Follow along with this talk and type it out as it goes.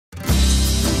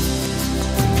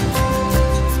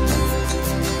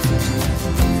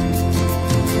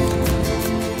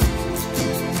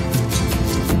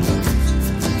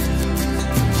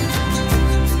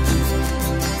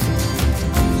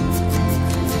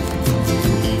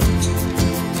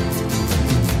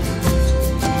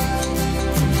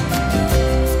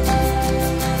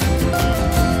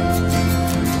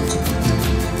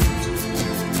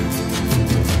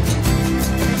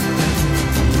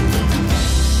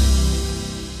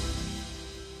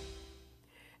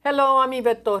Hello, I'm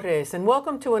Yvette Torres, and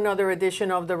welcome to another edition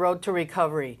of The Road to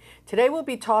Recovery. Today we'll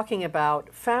be talking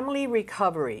about family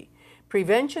recovery,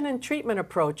 prevention and treatment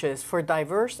approaches for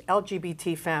diverse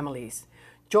LGBT families.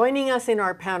 Joining us in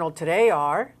our panel today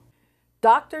are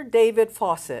Dr. David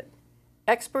Fawcett,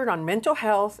 expert on mental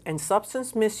health and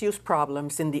substance misuse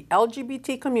problems in the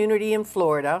LGBT community in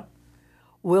Florida,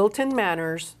 Wilton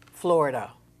Manors,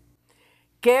 Florida.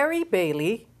 Gary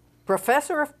Bailey,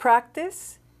 professor of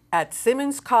practice at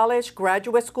Simmons College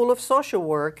Graduate School of Social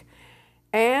Work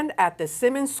and at the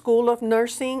Simmons School of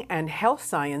Nursing and Health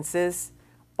Sciences,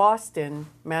 Boston,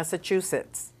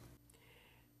 Massachusetts.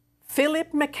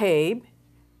 Philip McCabe,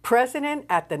 president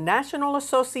at the National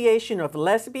Association of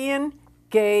Lesbian,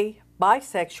 Gay,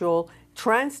 Bisexual,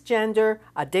 Transgender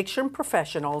Addiction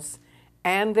Professionals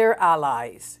and their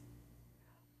allies,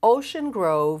 Ocean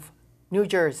Grove, New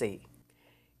Jersey.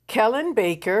 Kellen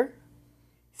Baker,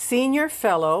 Senior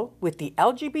Fellow with the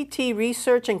LGBT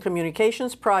Research and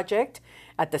Communications Project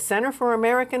at the Center for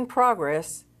American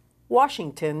Progress,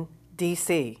 Washington,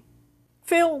 D.C.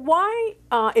 Phil, why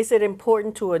is it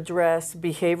important to address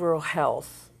behavioral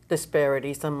health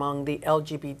disparities among the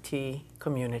LGBT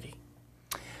community?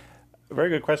 A very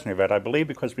good question, Yvette. I believe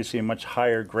because we see much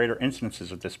higher, greater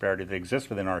incidences of disparity that exist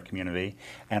within our community,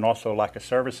 and also lack of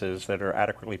services that are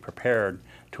adequately prepared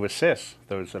to assist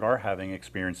those that are having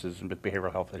experiences with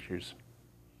behavioral health issues.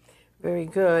 Very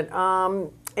good.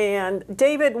 And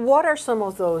David, what are some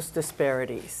of those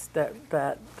disparities that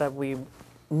we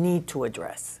need to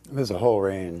address? There's a whole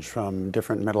range from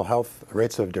different mental health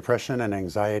rates of depression and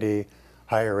anxiety,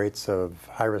 higher rates of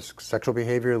high-risk sexual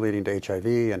behavior leading to HIV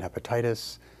and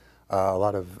hepatitis, a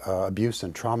lot of abuse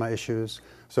and trauma issues.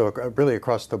 So really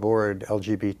across the board,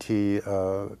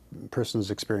 LGBT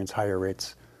persons experience higher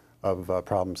rates of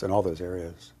problems in all those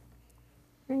areas.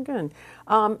 Very good.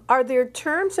 Are there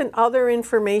terms and other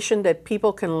information that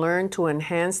people can learn to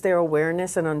enhance their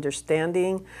awareness and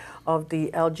understanding of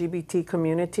the LGBT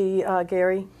community,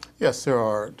 Gary? Yes, there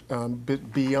are.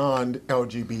 Beyond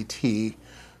LGBTQ,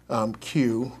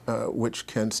 which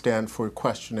can stand for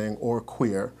questioning or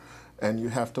queer, and you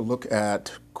have to look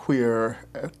at queer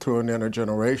through an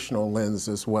intergenerational lens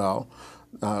as well.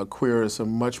 Queer is a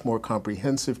much more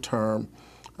comprehensive term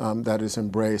that is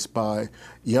embraced by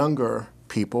younger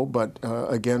people, but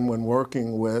again, when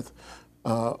working with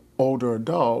older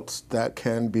adults, that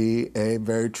can be a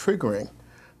very triggering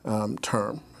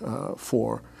term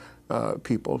for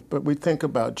people. But we think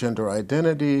about gender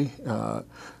identity,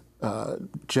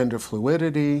 gender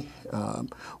fluidity,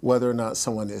 whether or not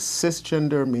someone is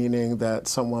cisgender, meaning that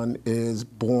someone is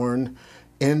born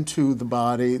into the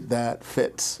body that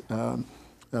fits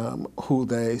who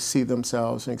they see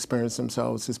themselves and experience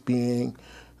themselves as being,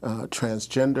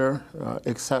 transgender,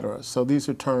 etc. So these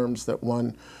are terms that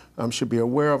one should be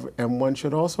aware of, and one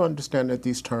should also understand that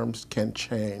these terms can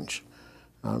change,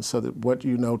 so that what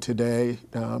you know today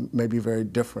may be very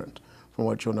different from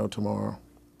what you'll know tomorrow.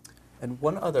 And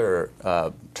one other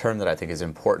term that I think is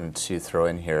important to throw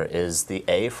in here is the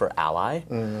A for ally,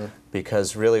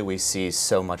 because really we see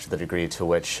so much of the degree to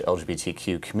which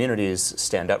LGBTQ communities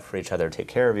stand up for each other, take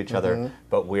care of each other,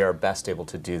 but we are best able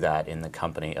to do that in the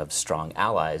company of strong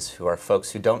allies who are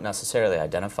folks who don't necessarily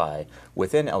identify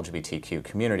within LGBTQ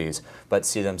communities, but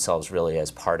see themselves really as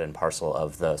part and parcel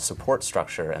of the support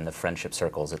structure and the friendship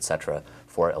circles, etc.,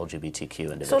 for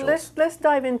LGBTQ individuals. So let's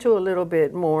dive into a little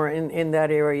bit more in that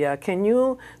area. Can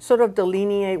you sort of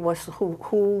delineate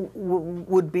who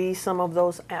would be some of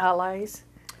those allies?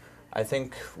 I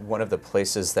think one of the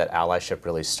places that allyship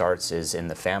really starts is in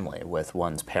the family with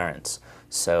one's parents.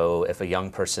 So if a young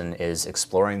person is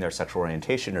exploring their sexual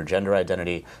orientation or gender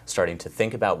identity, starting to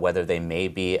think about whether they may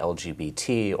be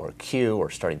LGBT or Q, or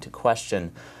starting to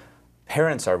question,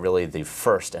 parents are really the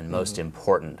first and most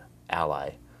important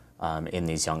ally in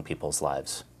these young people's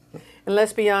lives. And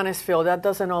let's be honest, Phil, that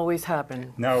doesn't always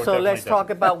happen. No, so let's talk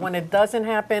about when it doesn't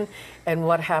happen and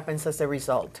what happens as a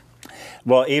result.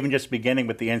 Well, even just beginning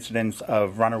with the incidents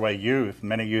of runaway youth,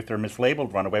 many youth are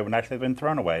mislabeled runaway when actually they've been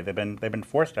thrown away. They've been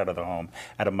forced out of the home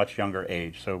at a much younger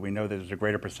age. So we know there's a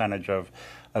greater percentage of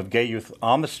gay youth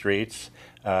on the streets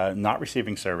not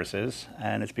receiving services,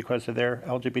 and it's because of their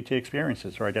LGBT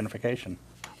experiences or identification.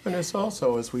 And it's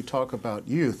also, as we talk about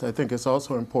youth, I think it's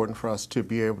also important for us to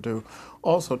be able to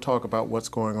also talk about what's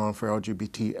going on for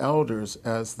LGBT elders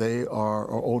as they are,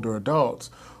 or older adults,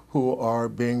 who are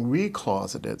being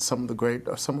recloseted,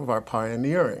 some of our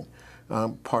pioneering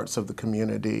parts of the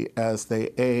community as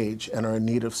they age and are in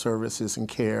need of services and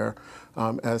care,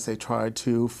 as they try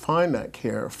to find that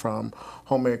care from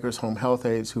homemakers, home health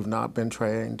aides who've not been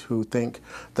trained, who think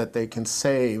that they can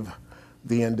save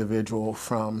the individual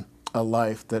from a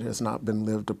life that has not been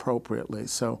lived appropriately.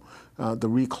 So the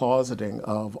recloseting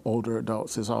of older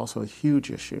adults is also a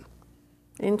huge issue.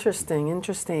 Interesting,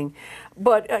 interesting.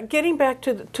 But getting back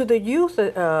to the youth,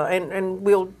 and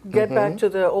we'll get back to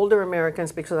the older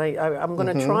Americans, because I'm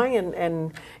going to try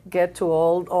and get to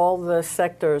all the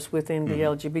sectors within the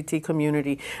LGBT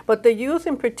community. But the youth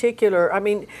in particular, I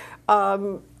mean,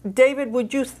 David,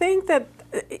 would you think that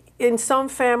in some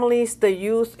families the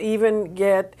youth even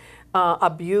get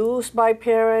abused by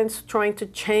parents trying to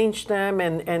change them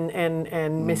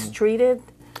and mistreated?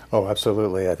 Oh,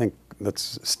 absolutely. I think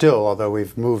that's still, although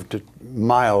we've moved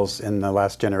miles in the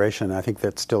last generation, I think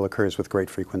that still occurs with great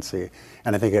frequency.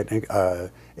 And I think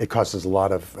it causes a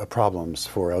lot of problems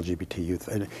for LGBT youth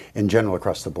in general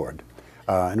across the board.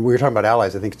 And we were talking about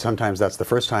allies. I think sometimes that's the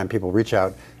first time people reach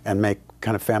out and make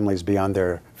kind of families beyond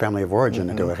their family of origin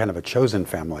into a kind of a chosen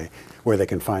family where they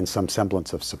can find some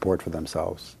semblance of support for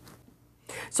themselves.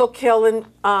 So, Kellen,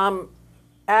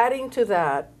 adding to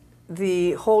that,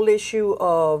 the whole issue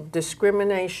of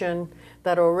discrimination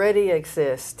that already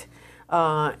exists,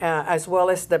 as well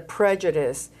as the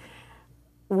prejudice,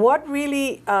 what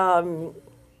really can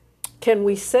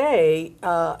we say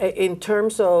in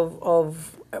terms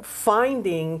of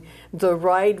finding the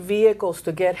right vehicles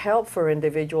to get help for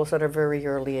individuals at a very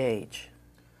early age?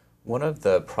 One of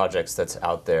the projects that's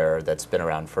out there that's been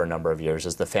around for a number of years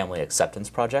is the Family Acceptance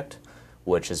Project,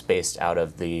 which is based out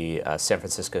of the San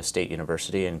Francisco State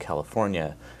University in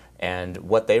California. And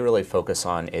what they really focus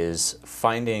on is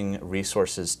finding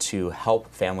resources to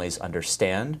help families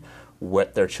understand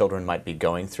what their children might be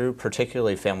going through,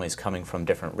 particularly families coming from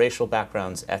different racial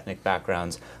backgrounds, ethnic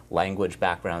backgrounds, language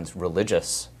backgrounds,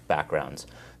 religious backgrounds.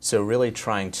 So really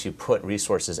trying to put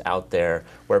resources out there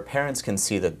where parents can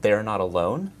see that they're not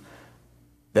alone,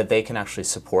 that they can actually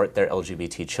support their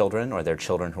LGBT children or their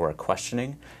children who are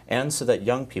questioning, and so that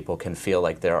young people can feel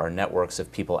like there are networks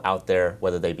of people out there,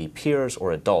 whether they be peers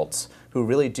or adults, who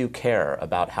really do care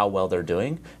about how well they're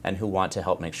doing and who want to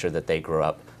help make sure that they grow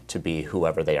up to be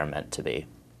whoever they are meant to be.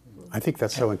 I think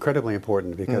that's so incredibly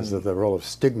important because of the role of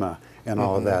stigma and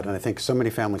all of that. And I think so many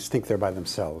families think they're by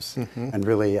themselves and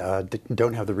really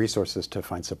don't have the resources to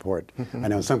find support. I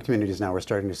know in some communities now we're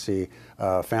starting to see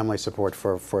family support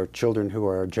for children who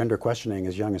are gender questioning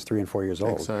as young as 3 and 4 years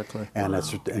old. Exactly. And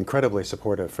it's incredibly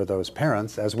supportive for those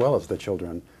parents as well as the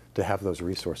children to have those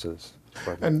resources.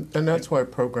 And that's why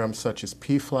programs such as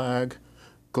PFLAG,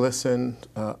 GLSEN,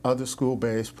 other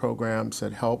school-based programs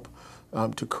that help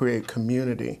to create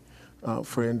community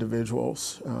for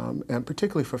individuals, and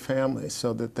particularly for families,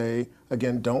 so that they,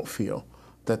 again, don't feel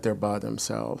that they're by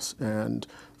themselves. And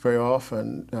very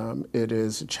often it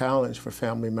is a challenge for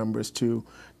family members to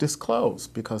disclose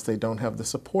because they don't have the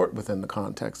support within the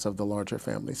context of the larger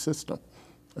family system.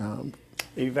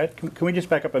 Yvette, can we just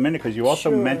back up a minute? Because you also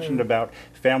mentioned about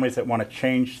families that want to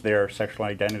change their sexual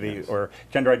identity or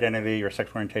gender identity or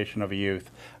sexual orientation of a youth.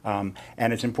 And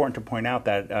it's important to point out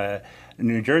that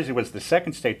New Jersey was the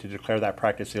second state to declare that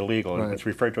practice illegal. Right. It's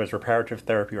referred to as reparative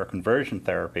therapy or conversion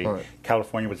therapy. Right.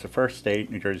 California was the first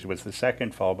state, New Jersey was the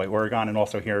second, followed by Oregon, and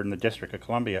also here in the District of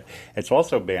Columbia. It's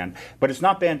also banned, but it's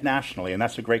not banned nationally, and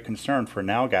that's a great concern for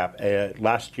NALGAP.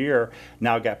 Last year,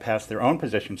 NALGAP passed their own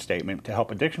position statement to help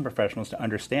addiction professionals to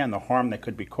understand the harm that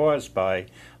could be caused by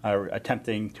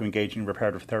attempting to engage in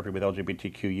reparative therapy with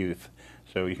LGBTQ youth.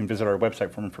 So you can visit our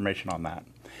website for information on that.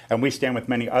 And we stand with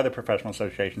many other professional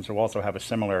associations who also have a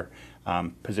similar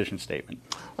position statement.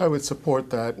 I would support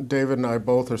that. David and I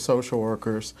both are social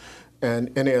workers,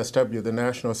 and NASW, the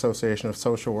National Association of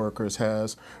Social Workers,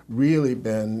 has really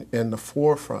been in the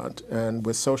forefront, and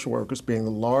with social workers being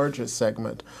the largest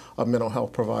segment of mental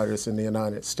health providers in the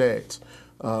United States,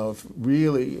 of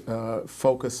really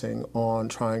focusing on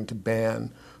trying to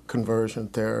ban conversion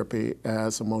therapy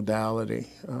as a modality.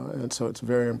 And so it's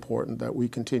very important that we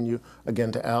continue,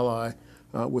 again, to ally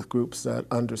with groups that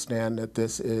understand that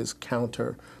this is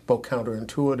both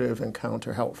counterintuitive and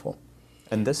counter-helpful.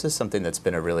 And this is something that's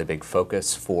been a really big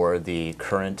focus for the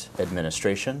current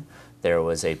administration. There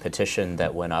was a petition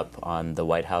that went up on the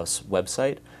White House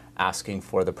website asking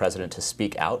for the president to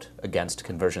speak out against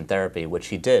conversion therapy, which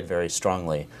he did very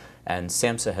strongly. And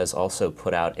SAMHSA has also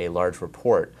put out a large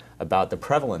report about the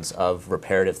prevalence of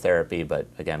reparative therapy, but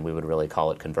again, we would really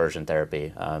call it conversion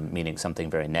therapy, meaning something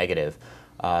very negative,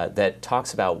 that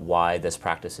talks about why this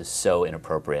practice is so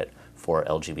inappropriate for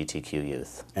LGBTQ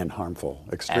youth. And harmful,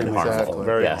 extremely and harmful. Exactly.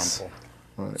 Very Yes.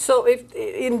 harmful. Right. So if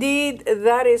indeed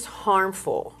that is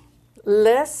harmful,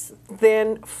 let's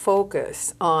then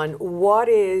focus on what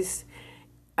is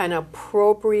an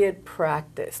appropriate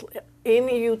practice. In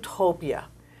utopia,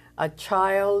 a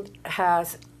child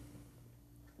has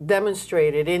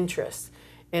demonstrated interest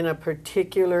in a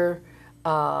particular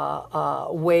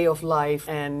way of life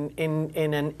and in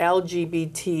an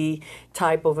LGBT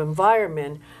type of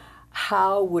environment,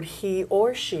 how would he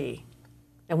or she,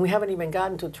 and we haven't even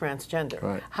gotten to transgender,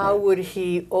 Right, how would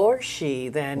he or she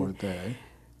then Or they.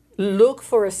 look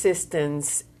for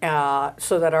assistance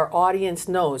so that our audience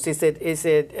knows? Is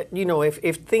it you know,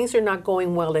 if things are not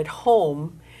going well at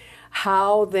home,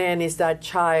 how then is that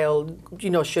child, you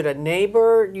know, should a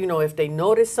neighbor, you know, if they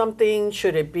notice something,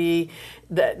 should it be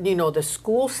that, you know, the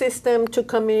school system to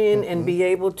come in and be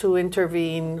able to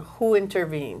intervene? Who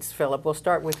intervenes? Philip, we'll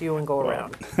start with you and go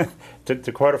around.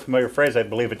 To quote a familiar phrase, I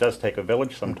believe it does take a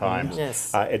village sometimes.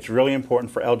 Yes. It's really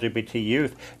important for LGBT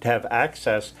youth to have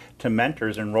access to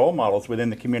mentors and role models within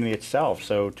the community itself.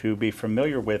 So to be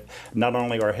familiar with not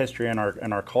only our history and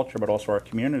our culture, but also our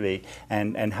community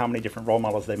and how many different role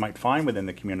models they might find within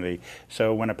the community.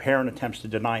 So when a parent attempts to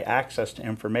deny access to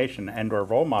information and or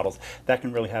role models, that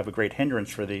can really have a great hindrance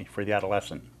for the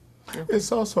adolescent.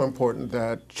 It's also important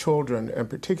that children, and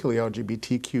particularly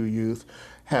LGBTQ youth,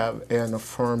 have an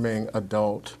affirming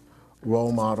adult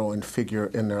role model and figure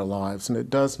in their lives. And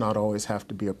it does not always have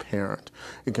to be a parent.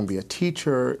 It can be a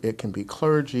teacher, it can be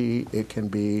clergy, it can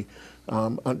be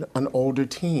an older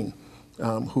teen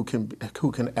who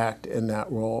can act in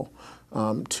that role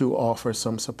to offer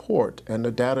some support. And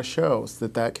the data shows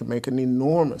that that can make an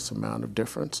enormous amount of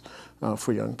difference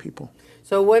for young people.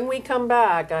 So when we come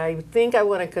back, I think I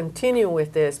want to continue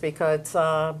with this because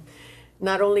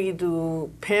not only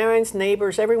do parents,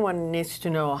 neighbors, everyone needs to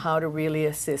know how to really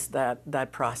assist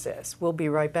that process. We'll be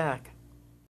right back.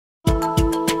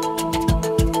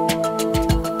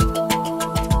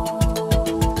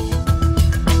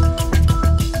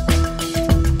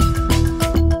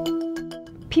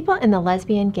 People in the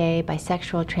lesbian, gay,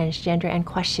 bisexual, transgender, and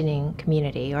questioning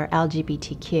community, or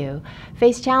LGBTQ,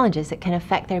 face challenges that can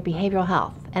affect their behavioral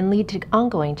health and lead to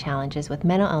ongoing challenges with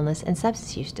mental illness and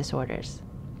substance use disorders.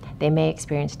 They may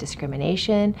experience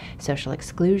discrimination, social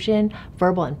exclusion,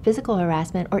 verbal and physical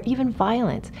harassment, or even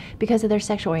violence because of their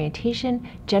sexual orientation,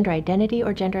 gender identity,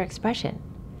 or gender expression.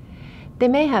 They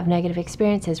may have negative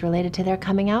experiences related to their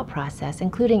coming out process,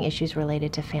 including issues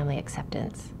related to family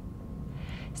acceptance.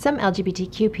 Some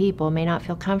LGBTQ people may not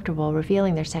feel comfortable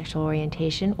revealing their sexual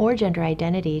orientation or gender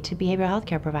identity to behavioral health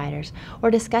care providers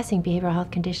or discussing behavioral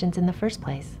health conditions in the first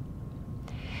place.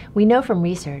 We know from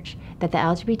research that the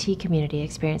LGBT community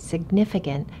experienced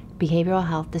significant behavioral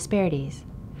health disparities.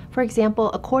 For example,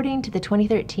 according to the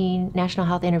 2013 National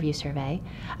Health Interview Survey,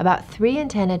 about 3 in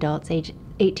 10 adults aged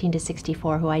 18 to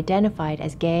 64 who identified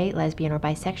as gay, lesbian, or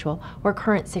bisexual were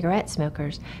current cigarette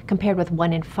smokers, compared with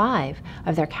 1 in 5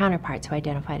 of their counterparts who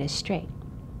identified as straight.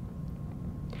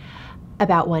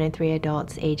 About 1 in 3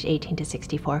 adults aged 18 to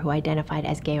 64 who identified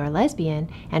as gay or lesbian,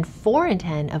 and 4 in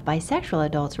 10 of bisexual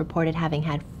adults reported having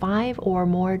had 5 or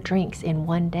more drinks in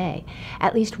one day,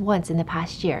 at least once in the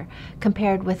past year,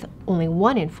 compared with only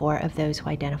 1 in 4 of those who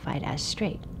identified as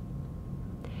straight.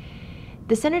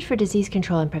 The Centers for Disease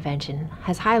Control and Prevention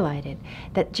has highlighted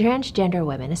that transgender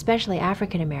women, especially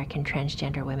African American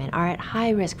transgender women, are at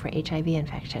high risk for HIV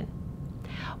infection.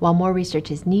 While more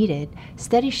research is needed,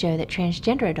 studies show that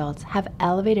transgender adults have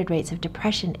elevated rates of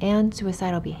depression and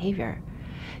suicidal behavior.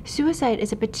 Suicide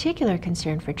is a particular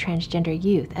concern for transgender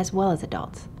youth as well as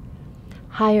adults.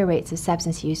 Higher rates of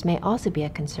substance use may also be a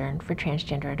concern for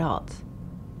transgender adults.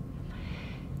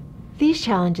 These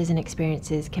challenges and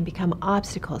experiences can become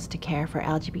obstacles to care for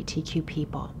LGBTQ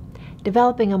people.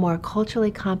 Developing a more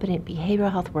culturally competent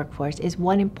behavioral health workforce is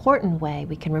one important way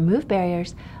we can remove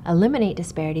barriers, eliminate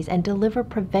disparities, and deliver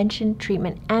prevention,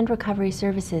 treatment, and recovery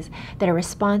services that are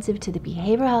responsive to the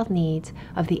behavioral health needs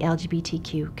of the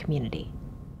LGBTQ community.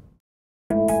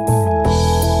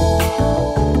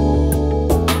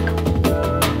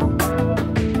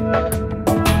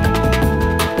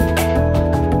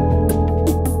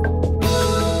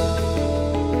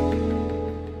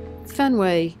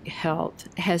 Fenway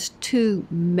Health has 2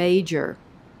 major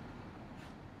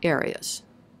areas.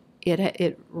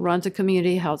 It runs a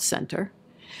community health center,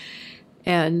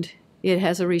 and it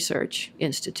has a research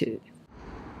institute.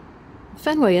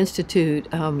 Fenway Institute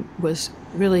was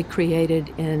really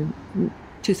created in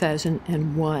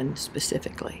 2001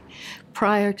 specifically.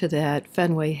 Prior to that,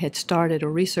 Fenway had started a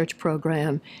research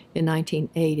program in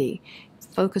 1980,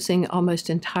 focusing almost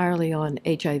entirely on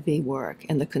HIV work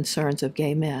and the concerns of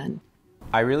gay men.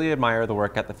 I really admire the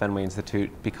work at the Fenway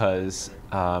Institute because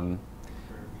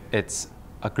it's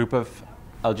a group of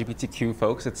LGBTQ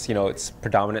folks. It's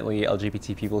predominantly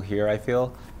LGBT people here, I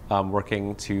feel,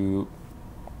 working to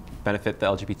benefit the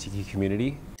LGBTQ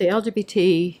community. The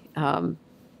LGBT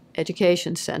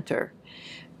Education Center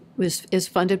is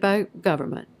funded by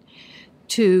government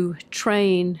to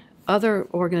train other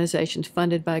organizations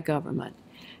funded by government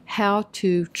how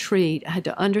to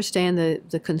understand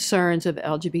the concerns of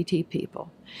LGBT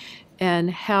people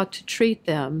and how to treat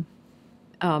them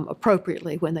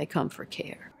appropriately when they come for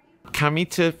care. Coming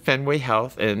to Fenway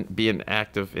Health and being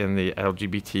active in the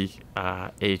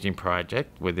LGBT Aging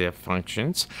Project with their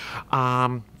functions,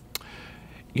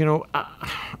 you know,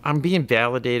 I'm being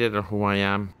validated on who I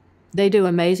am. They do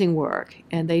amazing work,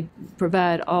 and they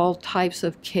provide all types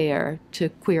of care to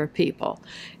queer people.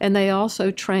 And they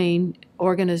also train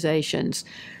organizations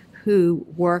who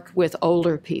work with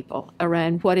older people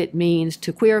around what it means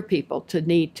to queer people to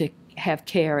need to have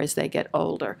care as they get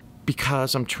older.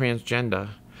 Because I'm transgender,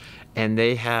 and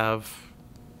they have,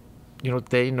 you know,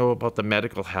 they know about the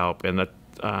medical help and the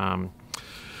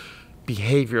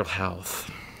behavioral health.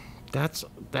 That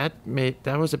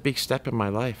was a big step in my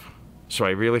life. So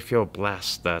I really feel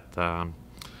blessed that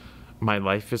my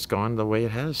life has gone the way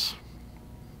it has.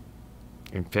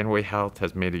 And Fenway Health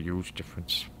has made a huge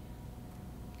difference.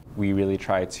 We really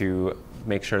try to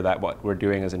make sure that what we're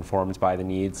doing is informed by the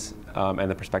needs and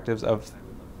the perspectives of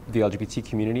the LGBT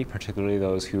community, particularly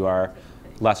those who are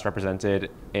less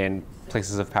represented in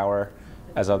places of power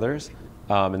as others.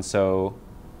 And so,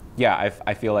 yeah,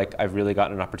 I feel like I've really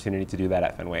gotten an opportunity to do that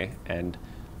at Fenway, and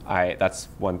that's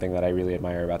one thing that I really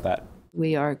admire about that.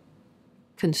 We are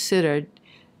considered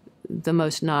the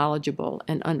most knowledgeable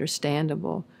and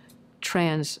understandable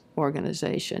trans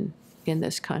organization in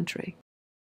this country.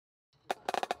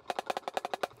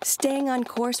 Staying on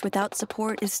course without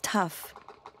support is tough.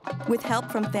 With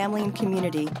help from family and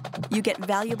community, you get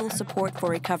valuable support for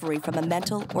recovery from a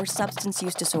mental or substance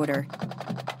use disorder.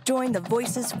 Join the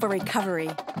Voices for Recovery.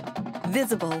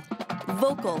 Visible,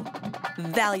 vocal,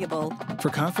 valuable. For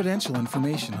confidential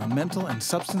information on mental and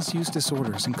substance use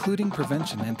disorders, including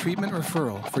prevention and treatment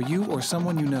referral for you or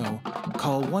someone you know,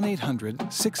 call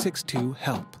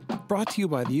 1-800-662-HELP. Brought to you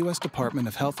by the U.S. Department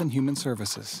of Health and Human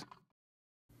Services.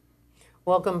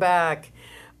 Welcome back.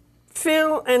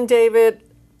 Phil and David,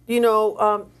 you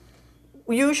know,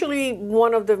 usually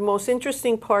one of the most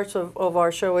interesting parts of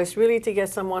our show is really to get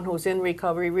someone who's in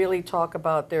recovery really talk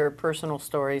about their personal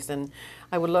stories. And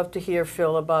I would love to hear,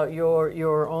 Phil, about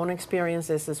your own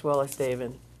experiences as well as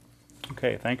David.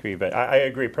 Okay, thank you, Eva. I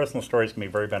agree. Personal stories can be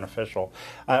very beneficial.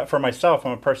 For myself,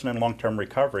 I'm a person in long-term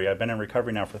recovery. I've been in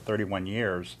recovery now for 31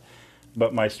 years.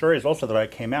 But my story is also that I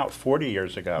came out 40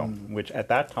 years ago, which at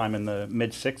that time in the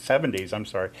mid-70s,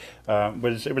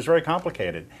 it was very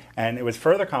complicated. And it was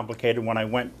further complicated when I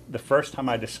went, the first time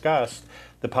I discussed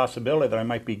the possibility that I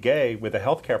might be gay with a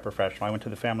healthcare professional. I went to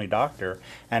the family doctor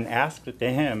and asked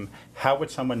him, how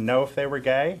would someone know if they were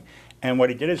gay? And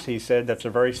what he did is he said, that's a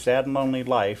very sad and lonely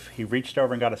life. He reached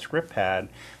over and got a script pad,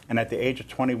 and at the age of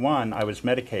 21, I was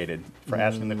medicated for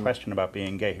asking the question about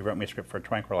being gay. He wrote me a script for a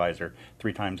tranquilizer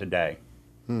 3 times a day,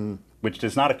 which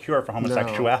is not a cure for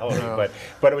homosexuality,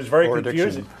 but it was very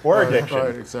confusing. Or addiction.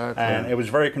 Right, exactly. And it was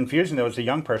very confusing, though, as a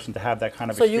young person, to have that kind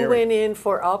of experience. So you went in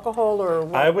for alcohol or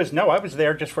what? I was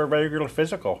there just for a regular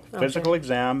physical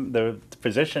exam. The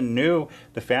physician knew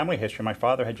the family history. My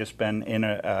father had just been in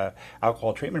a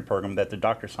alcohol treatment program that the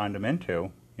doctor signed him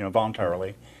into,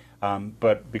 voluntarily.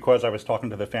 But because I was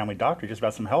talking to the family doctor just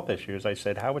about some health issues, I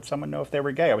said, how would someone know if they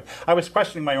were gay? I was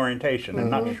questioning my orientation and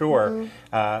not sure,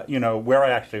 where I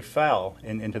actually fell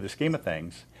into the scheme of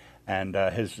things. And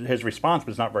his response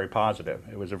was not very positive.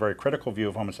 It was a very critical view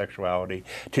of homosexuality.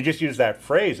 To just use that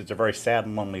phrase, it's a very sad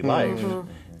and lonely life,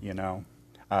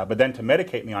 But then to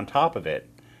medicate me on top of it,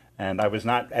 and I was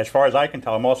not, as far as I can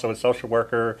tell, I'm also a social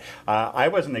worker. I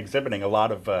wasn't exhibiting a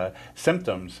lot of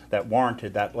symptoms that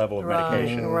warranted that level of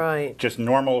medication. Right. Just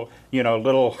normal,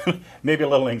 little, maybe a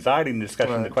little anxiety in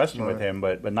discussing the question with him,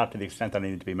 but not to the extent that I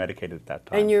needed to be medicated at that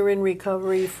time. And you're in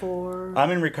recovery for? I'm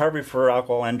in recovery for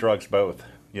alcohol and drugs both.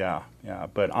 Yeah.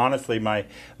 But honestly, my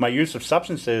use of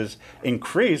substances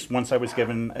increased once I was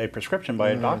given a prescription by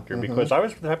a doctor, because I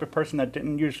was the type of person that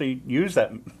didn't usually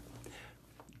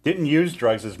didn't use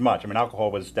drugs as much. I mean, alcohol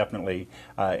was definitely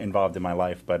involved in my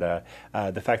life, but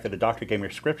the fact that a doctor gave me a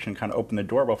prescription kind of opened the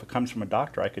door. Well, if it comes from a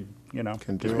doctor, I could,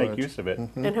 just make use of it.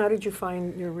 And how did you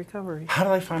find your recovery? How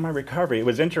did I find my recovery? It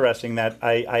was interesting that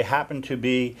I happened to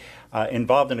be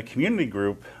involved in a community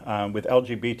group with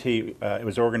LGBT. It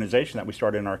was an organization that we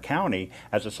started in our county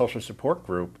as a social support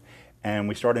group. And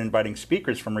we started inviting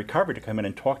speakers from recovery to come in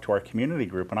and talk to our community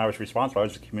group. And I was responsible. I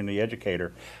was a community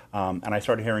educator. And I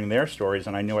started hearing their stories,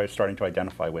 and I knew I was starting to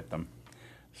identify with them.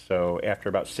 So after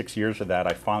about 6 years of that,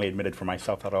 I finally admitted for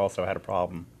myself that I also had a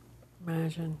problem.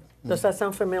 Imagine. Does that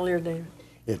sound familiar, David?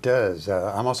 It does.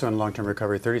 I'm also in long-term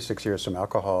recovery, 36 years from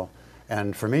alcohol.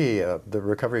 And for me, the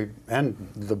recovery and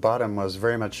the bottom was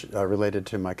very much related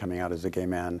to my coming out as a gay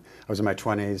man. I was in my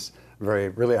 20s,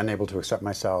 really unable to accept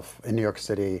myself in New York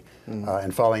City,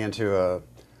 and falling into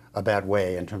a bad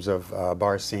way in terms of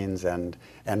bar scenes and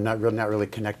not really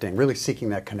connecting, really seeking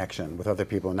that connection with other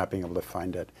people and not being able to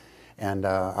find it. And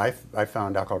I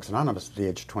found Alcoholics Anonymous at the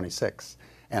age of 26,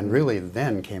 and really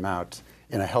then came out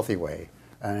in a healthy way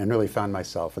and really found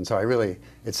myself. And so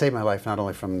it saved my life not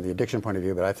only from the addiction point of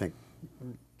view, but I think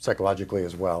psychologically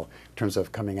as well, in terms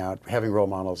of coming out, having role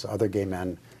models, other gay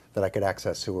men that I could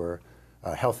access who were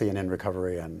healthy and in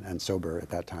recovery and sober at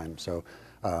that time. So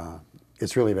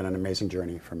it's really been an amazing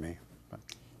journey for me.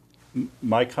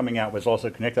 My coming out was also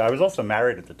connected. I was also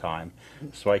married at the time,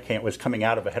 so I was coming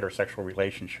out of a heterosexual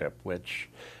relationship, which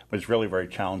was really very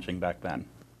challenging back then.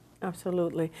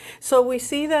 Absolutely. So we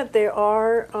see that there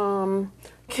are,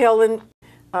 Kellen,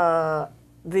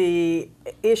 the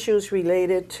issues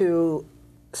related to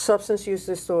substance use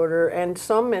disorder and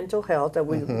some mental health that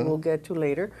we will get to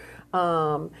later.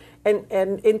 And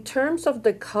in terms of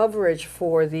the coverage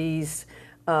for these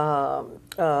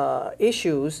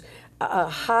issues,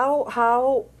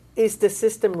 how is the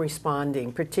system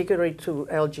responding, particularly to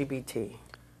LGBT?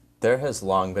 There has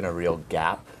long been a real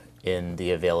gap in the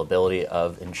availability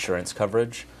of insurance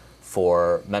coverage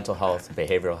for mental health,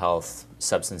 behavioral health,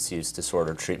 substance use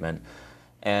disorder treatment.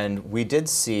 And we did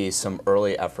see some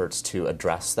early efforts to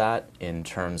address that in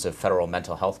terms of federal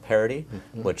mental health parity,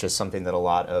 which is something that a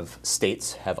lot of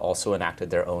states have also enacted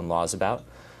their own laws about.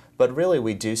 But really,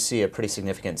 we do see a pretty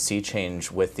significant sea change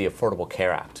with the Affordable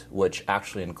Care Act, which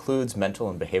actually includes mental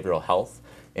and behavioral health,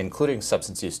 including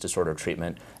substance use disorder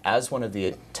treatment, as one of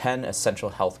the 10 essential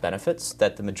health benefits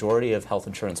that the majority of health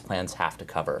insurance plans have to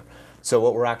cover. So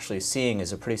what we're actually seeing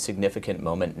is a pretty significant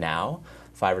moment now,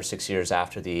 5 or 6 years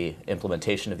after the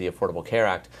implementation of the Affordable Care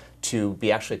Act, to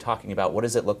be actually talking about what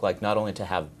does it look like not only to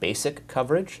have basic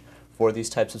coverage for these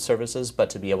types of services, but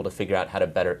to be able to figure out how to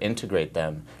better integrate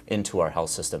them into our health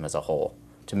system as a whole,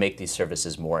 to make these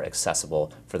services more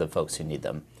accessible for the folks who need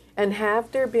them. And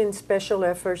have there been special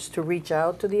efforts to reach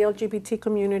out to the LGBT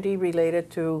community related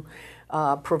to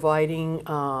providing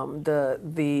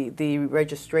the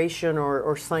registration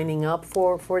or signing up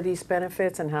for these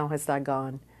benefits, and how has that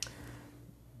gone?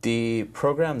 The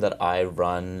program that I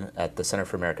run at the Center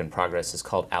for American Progress is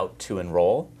called Out to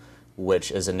Enroll,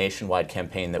 which is a nationwide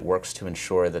campaign that works to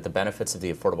ensure that the benefits of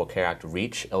the Affordable Care Act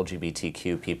reach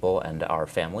LGBTQ people and our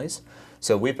families.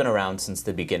 So we've been around since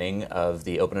the beginning of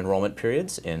the open enrollment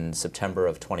periods in September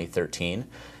of 2013,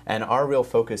 and our real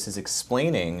focus is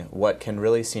explaining what can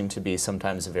really seem to be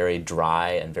sometimes a very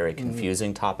dry and very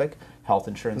confusing topic, health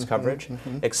insurance coverage,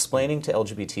 explaining to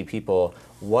LGBT people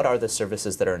what are the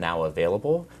services that are now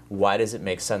available, why does it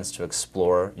make sense to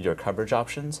explore your coverage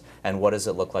options, and what does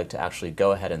it look like to actually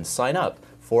go ahead and sign up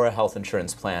for a health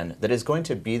insurance plan that is going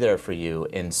to be there for you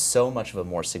in so much of a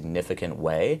more significant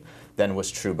way than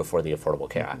was true before the Affordable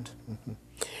Care Act.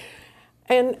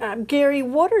 And Gary,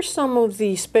 what are some of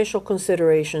the special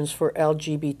considerations for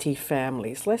LGBT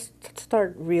families? Let's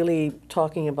start really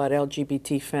talking about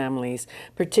LGBT families,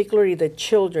 particularly the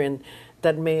children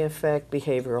that may affect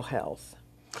behavioral health.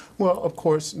 Well, of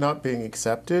course, not being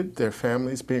accepted, their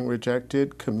families being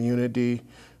rejected, community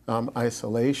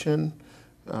isolation.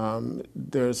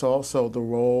 There's also the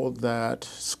role that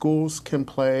schools can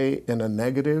play in a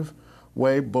negative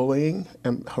way. Bullying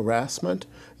and harassment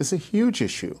is a huge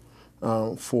issue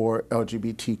for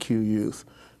LGBTQ youth.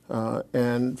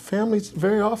 And families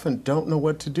very often don't know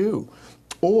what to do,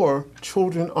 or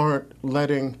children aren't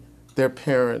letting their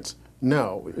parents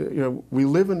know. You know, we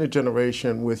live in a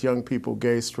generation with young people,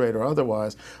 gay, straight, or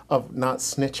otherwise, of not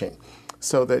snitching,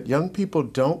 so that young people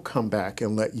don't come back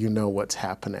and let you know what's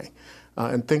happening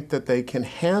and think that they can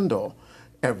handle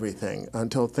everything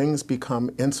until things become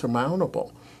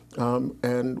insurmountable.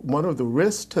 And one of the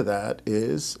risks to that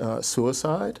is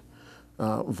suicide,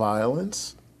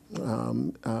 violence,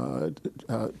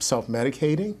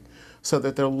 self-medicating, so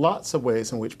that there are lots of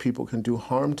ways in which people can do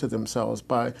harm to themselves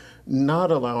by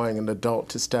not allowing an adult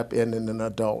to step in an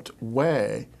adult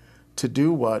way to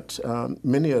do what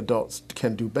many adults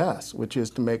can do best, which is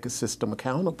to make a system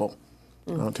accountable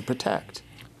to protect.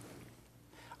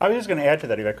 I was just going to add to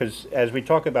that, Eva, because as we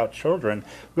talk about children,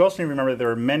 we also need to remember there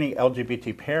are many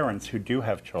LGBT parents who do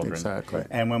have children. Exactly.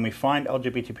 And when we find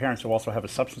LGBT parents who also have a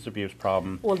substance abuse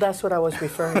problem, Well, that's what I was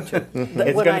referring to. It's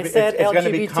When gonna I be- said it's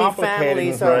gonna be LGBT complicated,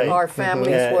 families right. are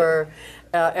families where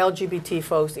LGBT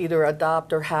folks either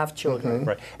adopt or have children.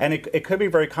 right? And it could be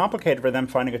very complicated for them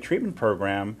finding a treatment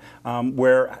program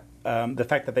where the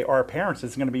fact that they are parents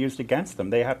isn't going to be used against them.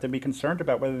 They have to be concerned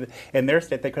about whether, in their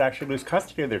state, they could actually lose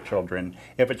custody of their children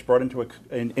if it's brought into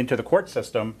into the court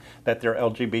system that they're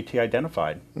LGBT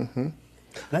identified. Mm-hmm. And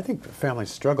I think families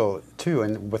struggle too,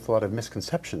 and with a lot of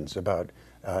misconceptions about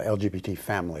LGBT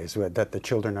families, that the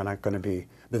children are not going to be,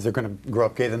 that they're going to grow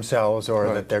up gay themselves,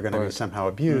 or that they're going to be somehow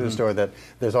abused, or that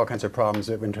there's all kinds of problems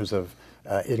in terms of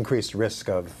increased risk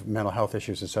of mental health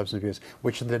issues and substance abuse,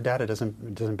 which the data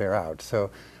doesn't bear out.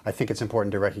 So I think it's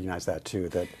important to recognize that too,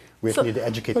 that we need to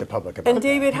educate the public about that. And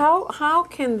David, how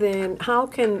can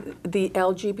the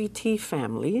LGBT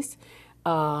families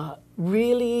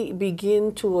really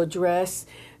begin to address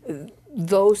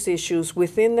those issues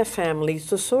within the families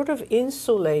to sort of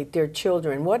insulate their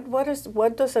children? What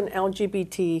does an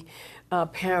LGBT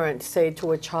parent say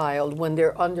to a child when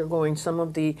they're undergoing some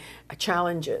of the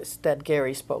challenges that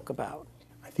Gary spoke about?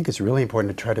 I think it's really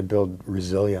important to try to build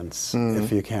resilience,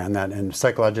 if you can, and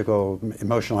psychological,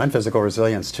 emotional, and physical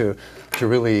resilience to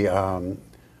really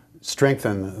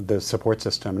strengthen the support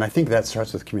system. And I think that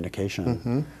starts with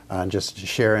communication, just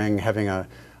sharing, having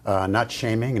not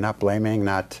shaming, not blaming,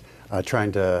 not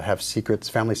trying to have secrets,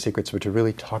 family secrets, but to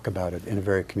really talk about it in a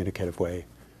very communicative way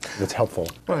that's helpful.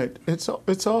 Right.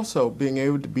 It's also being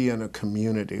able to be in a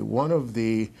community. One of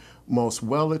the most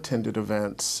well-attended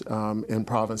events in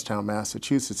Provincetown,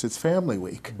 Massachusetts, it's Family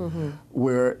Week,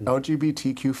 where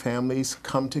LGBTQ families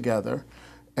come together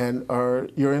and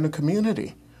you're in a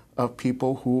community of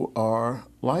people who are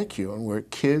like you, and where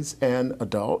kids and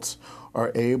adults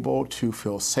are able to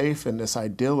feel safe in this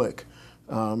idyllic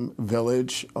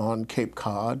village on Cape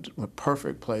Cod, a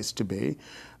perfect place to be,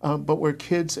 but where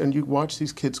kids, and you watch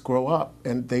these kids grow up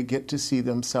and they get to see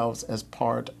themselves as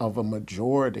part of a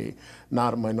majority,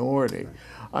 not a minority.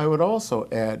 I would also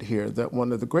add here that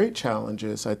one of the great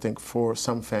challenges, I think, for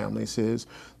some families is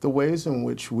the ways in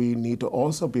which we need to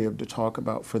also be able to talk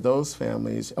about, for those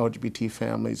families, LGBT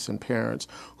families and parents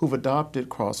who've adopted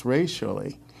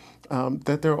cross-racially,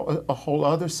 that there are a whole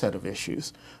other set of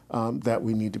issues that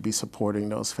we need to be supporting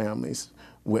those families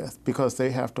with, because they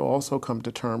have to also come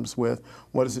to terms with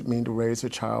what does it mean to raise a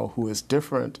child who is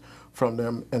different from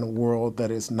them in a world that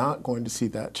is not going to see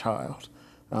that child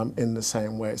in the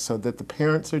same way, so that the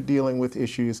parents are dealing with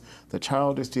issues, the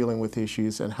child is dealing with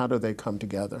issues, and how do they come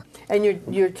together? And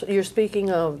you're speaking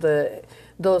of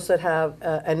those that have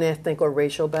an ethnic or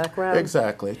racial background?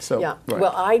 Exactly. So, yeah. right.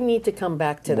 Well, I need to come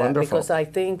back to Wonderful. that, because I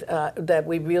think that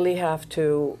we really have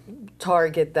to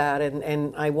target that,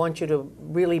 and I want you to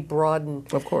really broaden,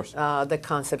 of course, the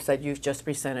concepts that you've just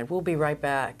presented. We'll be right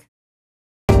back.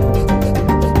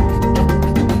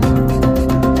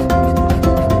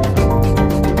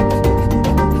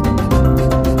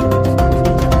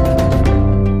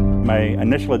 My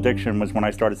initial addiction was when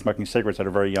I started smoking cigarettes at a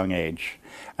very young age.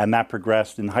 And that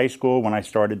progressed in high school when I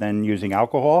started then using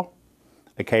alcohol,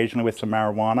 occasionally with some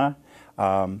marijuana,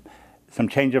 some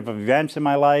change of events in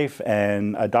my life,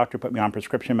 and a doctor put me on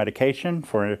prescription medication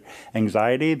for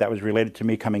anxiety that was related to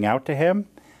me coming out to him.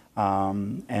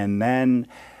 And then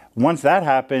once that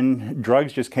happened,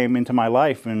 drugs just came into my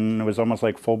life, and it was almost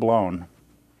like full blown.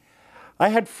 I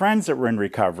had friends that were in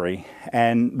recovery,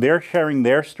 and their sharing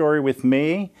their story with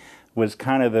me was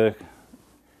kind of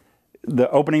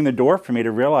the opening the door for me to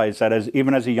realize that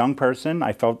even as a young person,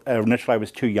 I felt initially I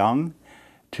was too young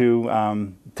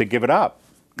to give it up.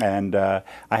 And I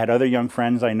had other young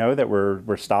friends I know that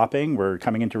were stopping, were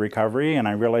coming into recovery, and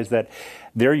I realized that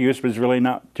their use was really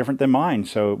not different than mine.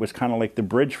 So it was kind of like the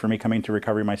bridge for me coming to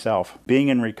recovery myself. Being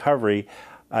in recovery,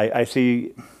 I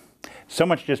see so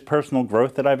much just personal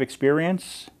growth that I've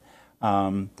experienced,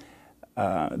 the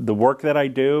work that I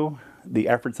do, the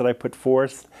efforts that I put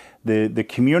forth, the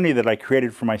community that I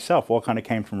created for myself all kind of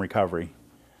came from recovery.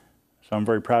 So I'm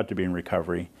very proud to be in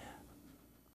recovery.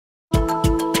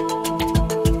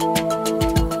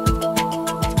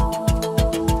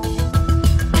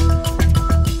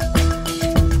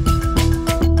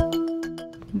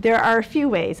 There are a few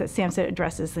ways that SAMHSA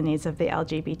addresses the needs of the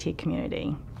LGBT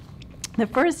community. The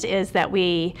first is that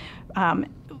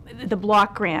the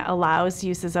block grant allows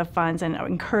uses of funds and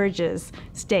encourages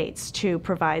states to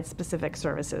provide specific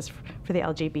services for the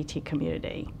LGBT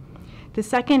community. The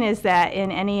second is that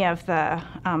in any of the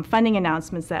funding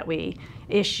announcements that we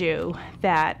issue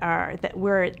that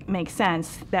where it makes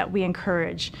sense, that we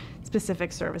encourage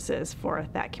specific services for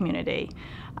that community.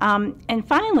 And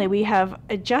finally, we have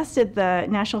adjusted the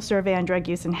National Survey on Drug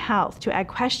Use and Health to add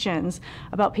questions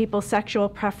about people's sexual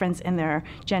preference and their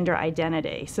gender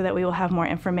identity, so that we will have more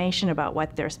information about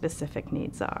what their specific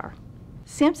needs are.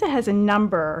 SAMHSA has a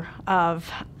number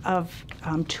of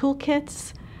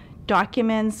toolkits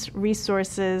documents,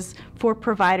 resources for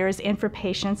providers and for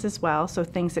patients as well, so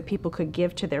things that people could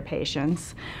give to their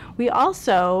patients. We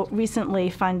also recently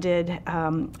funded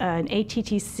an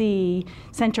ATTC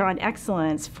Center on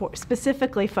Excellence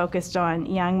specifically focused on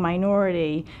young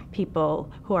minority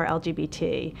people who are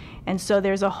LGBT. And so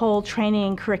there's a whole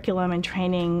training curriculum and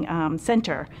training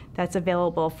center that's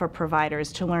available for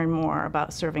providers to learn more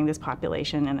about serving this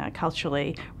population in a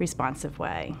culturally responsive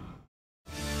way.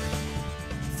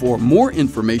 For more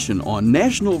information on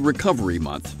National Recovery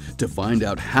Month, to find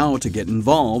out how to get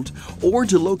involved, or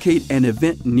to locate an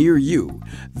event near you,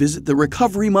 visit the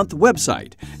Recovery Month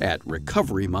website at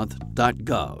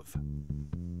recoverymonth.gov.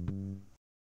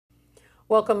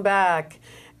 Welcome back.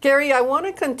 Gary, I want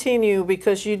to continue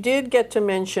because you did get to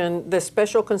mention the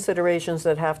special considerations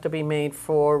that have to be made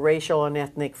for racial and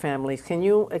ethnic families. Can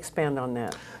you expand on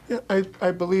that? Yeah,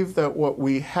 I believe that what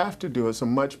we have to do is a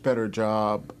much better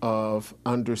job of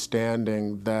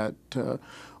understanding that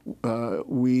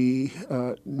we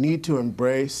need to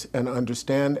embrace and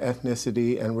understand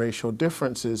ethnicity and racial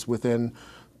differences within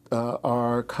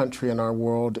our country and our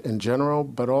world in general,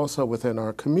 but also within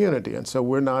our community. And so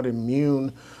we're not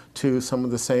immune to some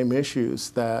of the same issues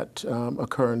that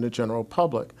occur in the general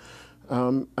public.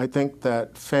 I think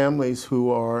that families who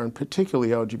are, and particularly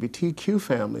LGBTQ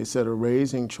families that are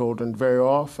raising children very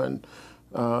often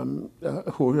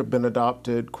who have been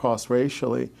adopted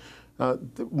cross-racially,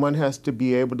 one has to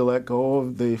be able to let go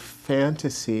of the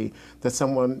fantasy that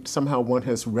somehow one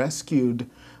has rescued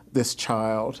this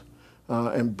child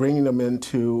and bringing them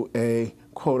into a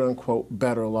quote-unquote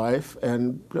better life,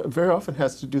 and very often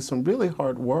has to do some really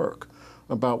hard work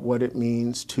about what it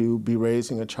means to be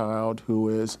raising a child who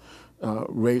is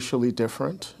racially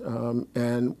different,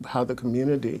 and how the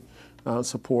community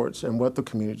supports and what the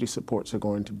community supports are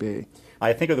going to be.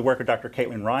 I think of the work of Dr.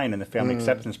 Caitlin Ryan in the Family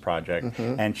Acceptance Project,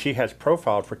 and she has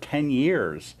profiled for 10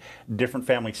 years different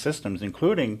family systems,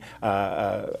 including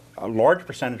a large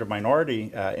percentage of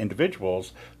minority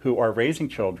individuals who are raising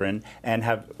children and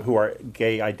who are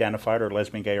gay identified or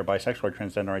lesbian, gay, or bisexual or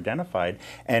transgender identified,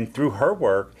 and through her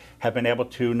work have been able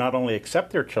to not only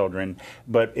accept their children,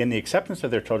 but in the acceptance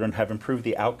of their children have improved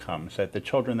the outcomes. That the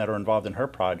children that are involved in her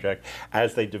project,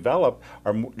 as they develop,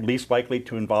 are least likely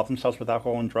to involve themselves with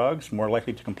alcohol and drugs, more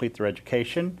likely to complete their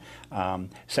education,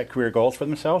 set career goals for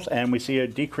themselves, and we see a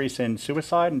decrease in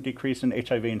suicide and decrease in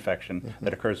HIV infection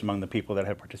that occurs among the people that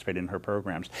have participated in her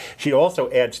programs. She also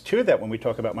adds to that, when we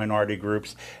talk about minority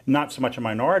groups, not so much a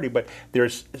minority, but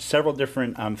there's several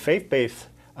different faith-based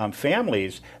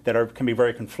families that can be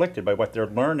very conflicted by what they're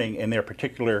learning in their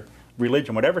particular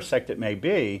religion, whatever sect it may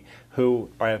be, who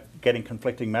are getting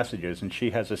conflicting messages. And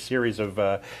she has a series of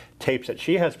tapes that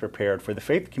she has prepared for the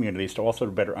faith communities to also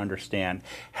better understand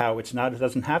how it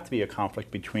doesn't have to be a conflict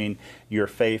between your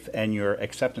faith and your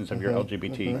acceptance of your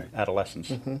LGBT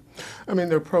adolescents. I mean,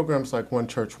 there are programs like One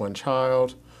Church, One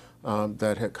Child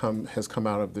that has come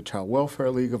out of the Child Welfare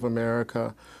League of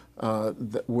America,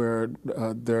 where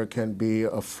there can be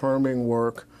affirming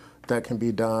work that can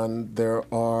be done. There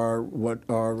are what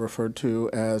are referred to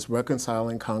as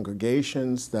reconciling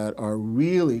congregations that are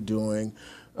really doing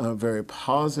very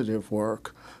positive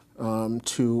work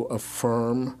to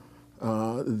affirm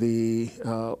the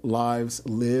lives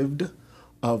lived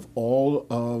of all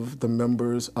of the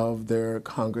members of their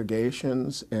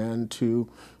congregations, and to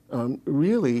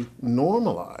really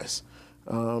normalize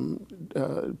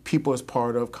people as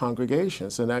part of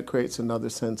congregations, and that creates another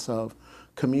sense of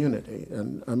community.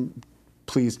 And I'm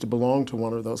pleased to belong to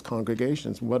one of those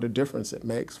congregations. What a difference it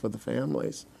makes for the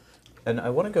families. And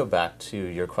I want to go back to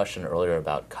your question earlier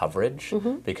about coverage,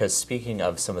 because speaking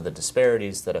of some of the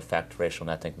disparities that affect racial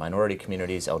and ethnic minority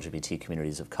communities, LGBT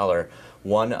communities of color,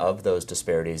 one of those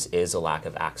disparities is a lack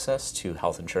of access to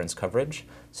health insurance coverage.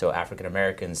 So African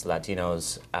Americans,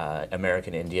 Latinos,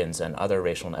 American Indians, and other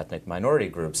racial and ethnic minority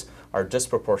groups are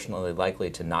disproportionately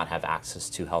likely to not have access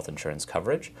to health insurance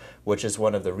coverage, which is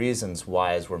one of the reasons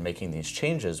why, as we're making these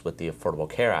changes with the Affordable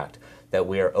Care Act, that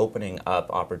we are opening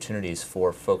up opportunities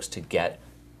for folks to get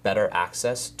better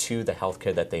access to the health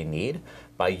care that they need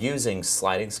by using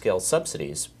sliding scale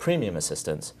subsidies, premium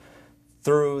assistance,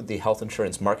 through the health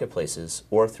insurance marketplaces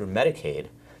or through Medicaid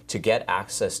to get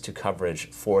access to coverage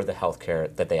for the health care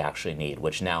that they actually need,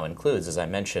 which now includes, as I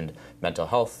mentioned, mental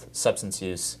health, substance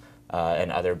use,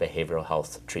 and other behavioral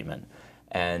health treatment.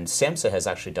 And SAMHSA has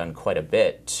actually done quite a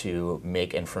bit to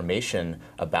make information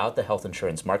about the health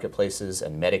insurance marketplaces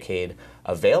and Medicaid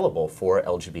available for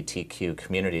LGBTQ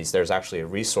communities. There's actually a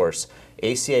resource,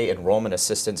 ACA Enrollment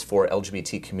Assistance for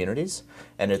LGBT Communities,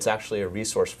 and it's actually a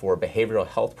resource for behavioral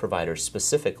health providers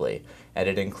specifically. And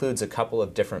it includes a couple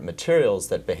of different materials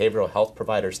that behavioral health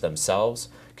providers themselves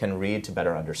can read to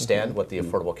better understand what the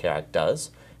Affordable Care Act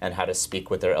does and how to speak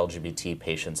with their LGBT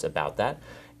patients about that,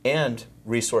 and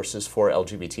resources for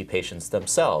LGBT patients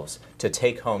themselves to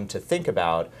take home to think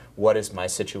about what is my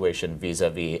situation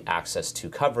vis-a-vis access to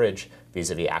coverage,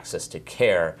 vis-a-vis access to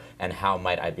care, and how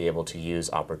might I be able to use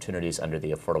opportunities under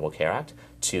the Affordable Care Act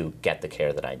to get the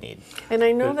care that I need. And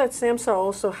I know that SAMHSA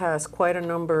also has quite a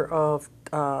number of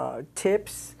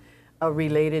tips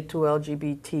related to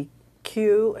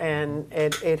LGBTQ, and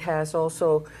it has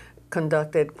also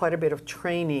conducted quite a bit of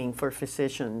training for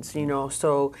physicians, you know,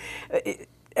 so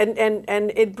and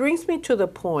it brings me to the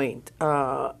point,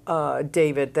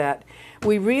 David, that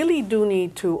we really do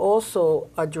need to also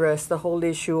address the whole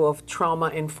issue of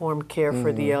trauma-informed care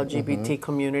for the LGBT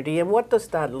community, and what does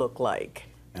that look like?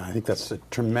 And I think that's a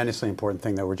tremendously important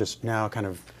thing that we're just now kind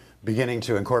of beginning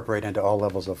to incorporate into all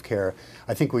levels of care.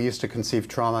 I think we used to conceive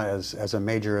trauma as a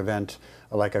major event,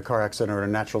 like a car accident or a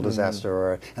natural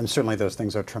disaster, and certainly those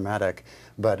things are traumatic.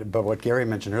 But what Gary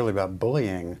mentioned earlier about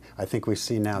bullying, I think we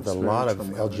see now that a lot of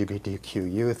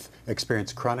LGBTQ youth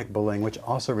experience chronic bullying, which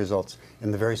also results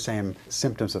in the very same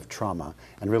symptoms of trauma,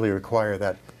 and really require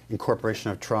that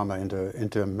incorporation of trauma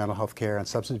into mental health care and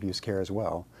substance abuse care as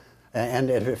well.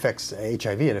 And it affects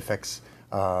HIV, it affects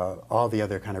all the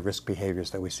other kind of risk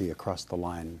behaviors that we see across the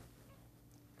line.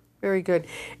 Very good.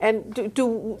 And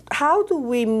how do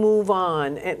we move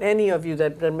on, and any of you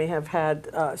that may have had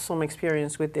some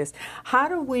experience with this, how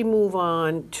do we move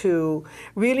on to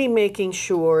really making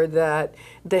sure that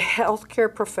the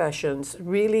healthcare professions,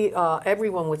 really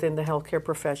everyone within the healthcare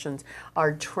professions,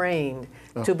 are trained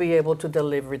to be able to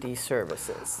deliver these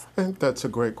services? I think that's a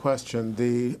great question.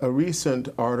 A recent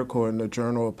article in the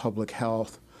Journal of Public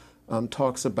Health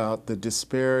talks about the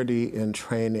disparity in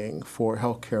training for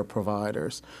healthcare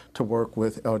providers to work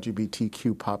with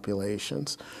LGBTQ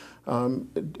populations.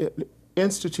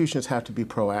 Institutions have to be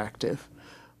proactive.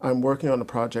 I'm working on a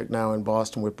project now in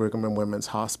Boston with Brigham and Women's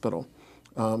Hospital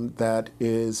that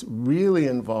is really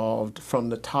involved from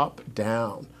the top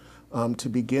down to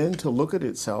begin to look at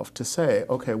itself to say,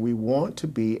 okay, we want to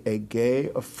be a gay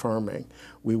affirming,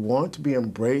 we want to be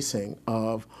embracing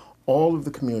of all of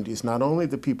the communities, not only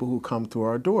the people who come through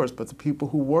our doors, but the people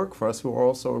who work for us who are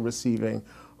also receiving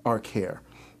our care.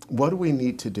 What do we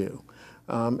need to do?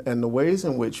 And the ways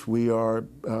in which we are,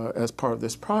 as part of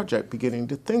this project, beginning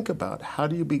to think about how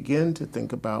do you begin to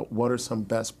think about what are some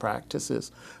best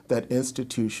practices that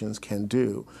institutions can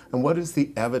do, and what is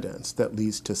the evidence that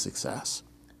leads to success?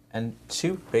 And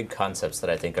two big concepts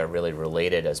that I think are really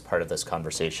related as part of this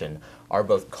conversation are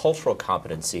both cultural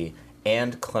competency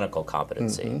and clinical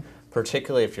competency,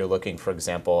 particularly if you're looking, for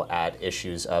example, at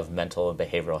issues of mental and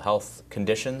behavioral health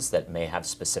conditions that may have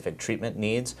specific treatment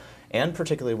needs, and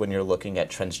particularly when you're looking at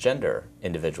transgender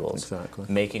individuals,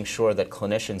 making sure that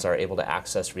clinicians are able to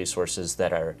access resources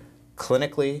that are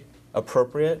clinically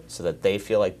appropriate so that they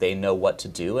feel like they know what to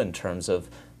do in terms of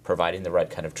providing the right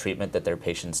kind of treatment that their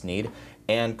patients need,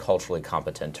 and culturally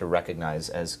competent to recognize,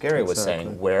 as Gary was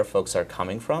saying, where folks are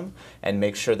coming from and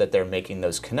make sure that they're making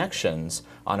those connections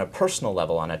on a personal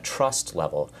level, on a trust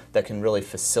level, that can really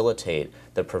facilitate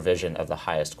the provision of the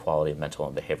highest quality mental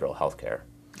and behavioral health care.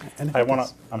 And I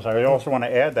also want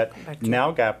to add that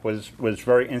NowGap was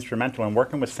very instrumental in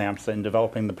working with SAMHSA in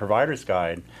developing the Provider's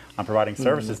Guide on providing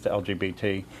services to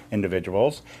LGBT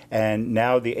individuals. And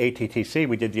now the ATTC,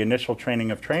 we did the initial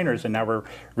training of trainers, and now we're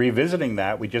revisiting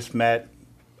that. We just met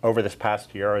over this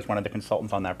past year. I was one of the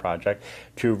consultants on that project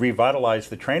to revitalize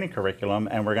the training curriculum,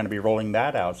 and we're going to be rolling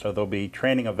that out. So there'll be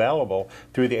training available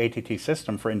through the ATT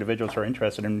system for individuals who are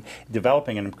interested in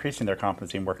developing and increasing their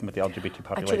competency in working with the LGBT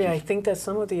population. Actually, I think that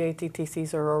some of the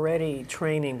ATTCs are already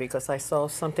training, because I saw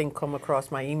something come across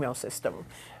my email system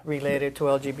related to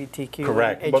LGBTQ.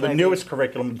 Correct. And well, the HIV. newest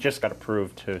curriculum just got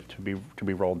approved to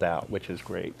be rolled out, which is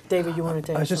great. David, you wanted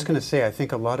to add I was just going to say, I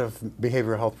think a lot of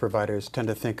behavioral health providers tend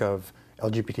to think of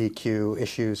LGBTQ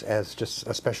issues as just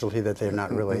a specialty that they're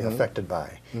not really affected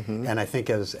by. And I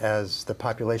think as the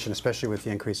population, especially with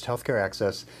the increased healthcare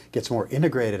access, gets more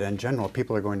integrated in general,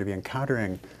 people are going to be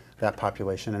encountering that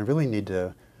population and really need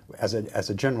to, as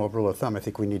a general rule of thumb, I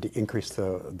think we need to increase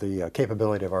the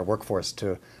capability of our workforce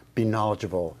to be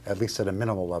knowledgeable, at least at a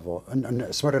minimal level,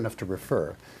 and smart enough to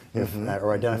refer.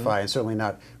 or identify, and certainly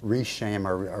not re-shame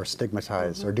or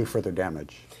stigmatize or do further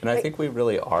damage. And I think we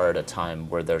really are at a time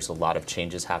where there's a lot of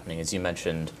changes happening. As you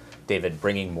mentioned, David,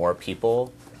 bringing more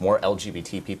people, more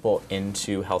LGBT people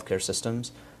into healthcare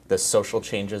systems, the social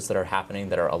changes that are happening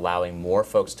that are allowing more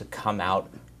folks to come out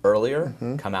earlier,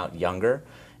 come out younger,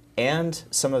 and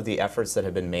some of the efforts that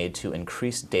have been made to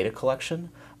increase data collection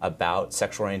about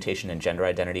sexual orientation and gender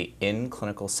identity in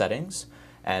clinical settings.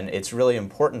 And it's really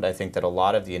important, I think, that a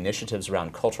lot of the initiatives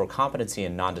around cultural competency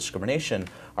and non-discrimination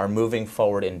are moving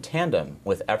forward in tandem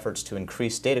with efforts to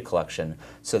increase data collection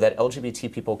so that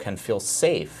LGBT people can feel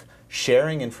safe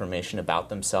sharing information about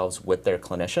themselves with their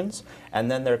clinicians, and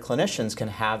then their clinicians can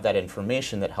have that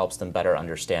information that helps them better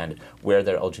understand where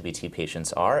their LGBT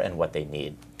patients are and what they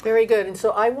need. Very good. And so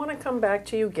I want to come back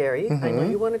to you, Gary. I know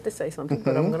you wanted to say something,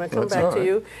 but I'm going to come back to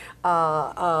you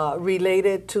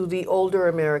related to the older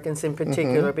Americans in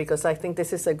particular, because I think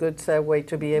this is a good segue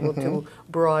to be able to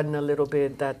broaden a little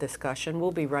bit that discussion.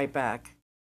 We'll be right back.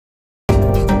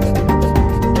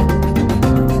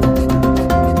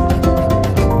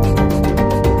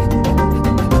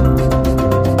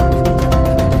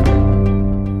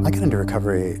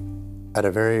 Recovery at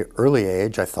a very early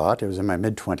age, I thought. It was in my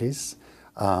mid-20s.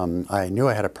 I knew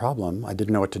I had a problem. I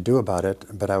didn't know what to do about it,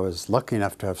 but I was lucky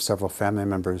enough to have several family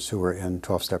members who were in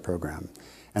 12-step program.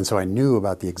 And so I knew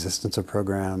about the existence of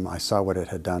program. I saw what it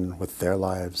had done with their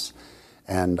lives.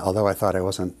 And although I thought I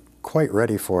wasn't quite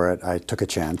ready for it, I took a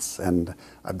chance, and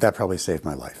that probably saved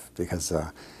my life, because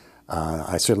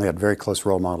I certainly had very close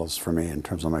role models for me in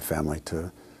terms of my family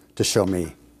to show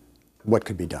me what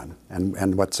could be done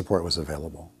and what support was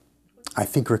available. I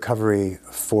think recovery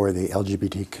for the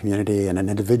LGBT community and an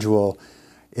individual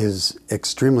is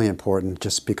extremely important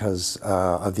just because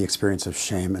of the experience of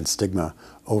shame and stigma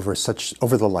over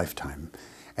the lifetime.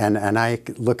 And I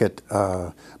look at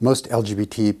most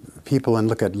LGBT people and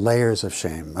look at layers of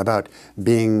shame about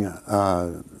being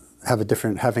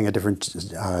having a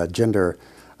different gender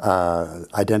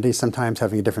identity, sometimes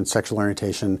having a different sexual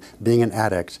orientation, being an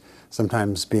addict,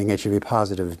 sometimes being HIV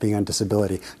positive, being on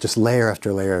disability, just layer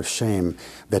after layer of shame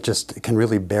that just can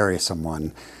really bury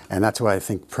someone. And that's why I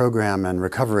think program and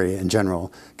recovery in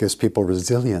general gives people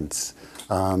resilience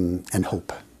and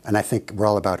hope. And I think we're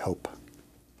all about hope.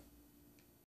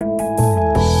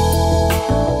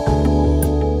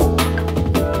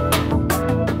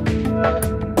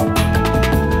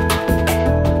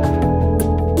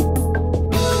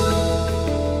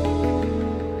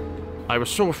 I was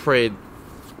so afraid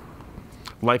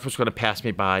life was going to pass me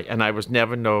by, and I would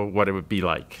never know what it would be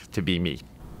like to be me.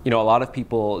 You know, a lot of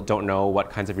people don't know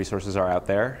what kinds of resources are out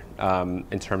there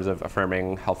in terms of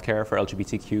affirming healthcare for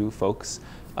LGBTQ folks.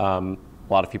 A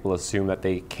lot of people assume that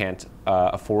they can't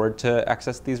afford to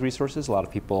access these resources. A lot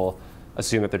of people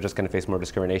assume that they're just going to face more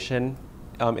discrimination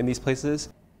in these places.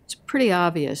 It's pretty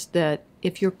obvious that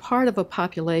if you're part of a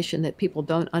population that people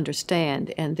don't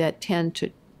understand and that tend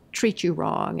to treat you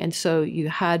wrong, and so you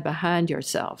hide behind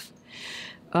yourself,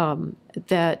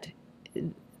 that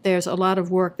there's a lot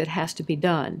of work that has to be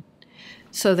done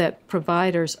so that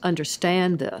providers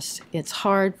understand this. It's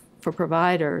hard for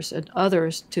providers and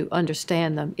others to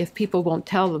understand them if people won't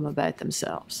tell them about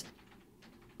themselves.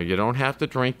 You don't have to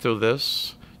drink through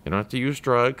this. You don't have to use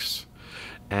drugs.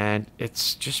 And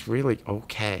it's just really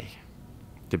okay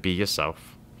to be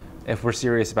yourself. If we're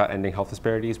serious about ending health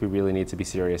disparities, we really need to be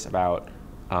serious about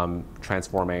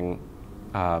transforming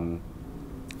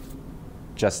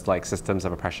just like systems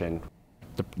of oppression.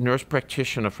 The nurse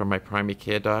practitioner for my primary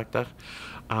care doctor,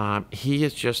 he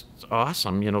is just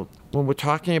awesome. You know, when we're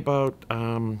talking about,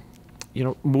 you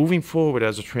know, moving forward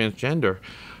as a transgender,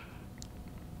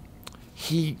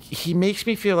 he makes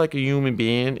me feel like a human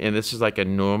being, and this is like a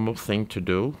normal thing to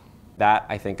do. That,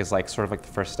 I think, is like sort of like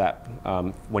the first step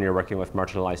when you're working with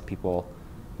marginalized people.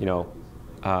 You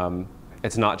know,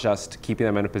 it's not just keeping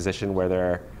them in a position where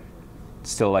they're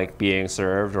still like being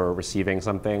served or receiving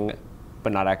something,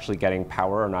 but not actually getting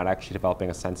power or not actually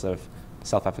developing a sense of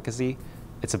self-efficacy.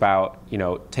 It's about, you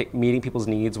know, meeting people's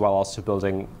needs while also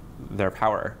building their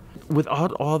power.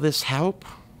 Without all this help,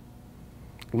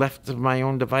 left to my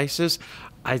own devices,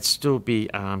 I'd still be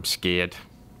scared.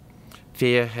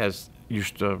 Fear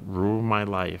used to rule my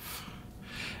life,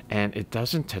 and it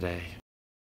doesn't today.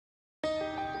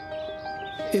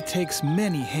 It takes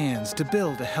many hands to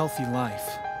build a healthy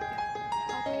life.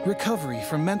 Recovery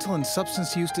from mental and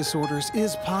substance use disorders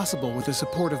is possible with the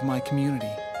support of my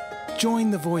community. Join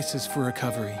the Voices for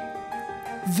Recovery.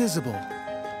 Visible,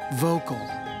 vocal,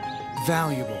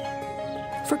 valuable.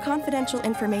 For confidential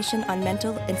information on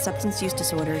mental and substance use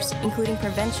disorders, including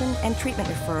prevention and treatment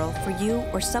referral for you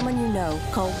or someone you know,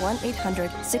 call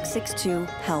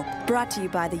 1-800-662-HELP. Brought to you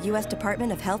by the U.S.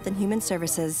 Department of Health and Human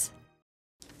Services.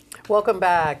 Welcome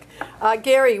back.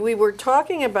 Gary, we were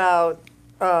talking about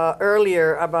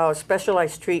earlier about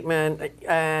specialized treatment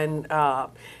and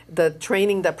the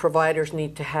training that providers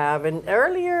need to have. And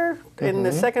earlier in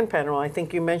the second panel, I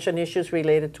think you mentioned issues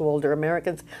related to older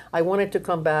Americans. I wanted to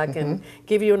come back and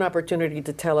give you an opportunity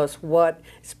to tell us what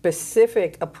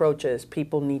specific approaches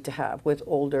people need to have with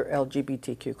older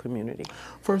LGBTQ community.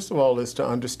 First of all is to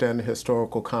understand the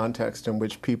historical context in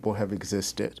which people have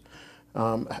existed.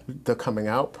 The coming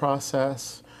out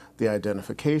process, the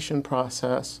identification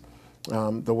process,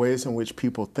 the ways in which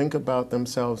people think about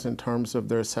themselves in terms of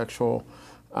their sexual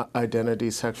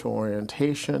identity, sexual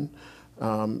orientation,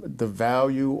 the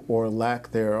value or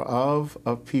lack thereof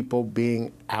of people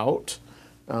being out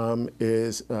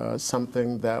is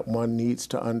something that one needs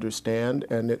to understand.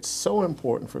 And it's so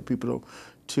important for people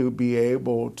to be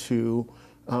able to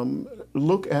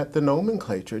look at the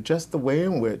nomenclature, just the way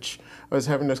in which I was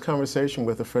having this conversation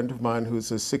with a friend of mine who's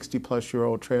a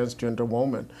 60-plus-year-old transgender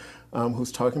woman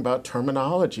who's talking about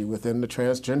terminology within the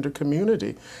transgender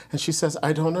community. And she says,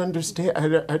 I don't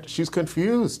understand. She's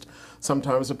confused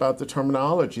sometimes about the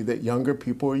terminology that younger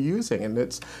people are using, and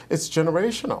it's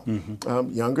generational.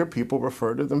 Younger people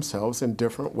refer to themselves in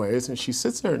different ways, and she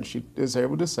sits there and she is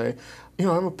able to say, you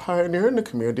know, I'm a pioneer in the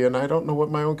community, and I don't know what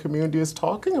my own community is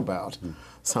talking about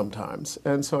sometimes.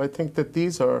 And so I think that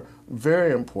these are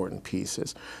very important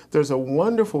pieces. There's a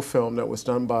wonderful film that was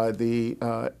done by the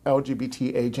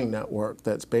LGBT Aging Network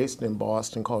that's based in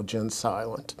Boston called Gen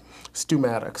Silent. Stu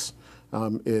Maddox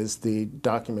is the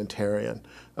documentarian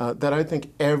that I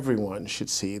think everyone should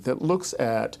see, that looks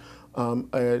at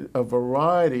a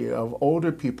variety of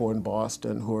older people in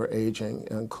Boston who are aging,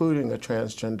 including a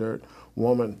transgendered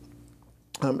woman,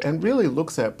 and really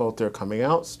looks at both their coming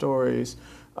out stories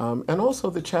and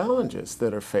also the challenges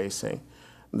that are facing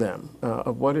them,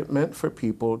 of what it meant for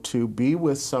people to be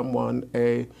with someone.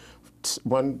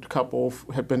 One couple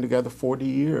had been together 40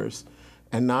 years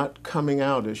and not coming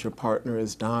out as your partner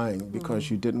is dying because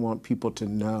you didn't want people to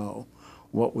know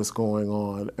what was going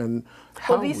on. And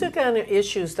well, these are kind of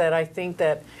issues that I think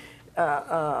that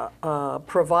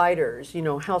providers, you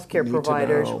know, healthcare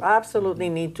providers absolutely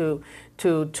need to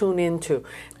tune into.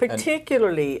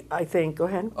 Particularly, I think, go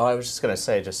ahead. Oh, I was just going to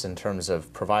say, just in terms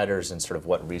of providers and sort of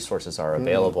what resources are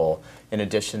available, in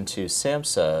addition to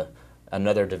SAMHSA,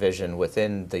 another division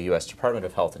within the U.S. Department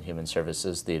of Health and Human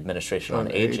Services, the Administration on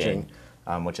Aging,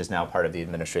 which is now part of the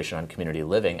Administration on Community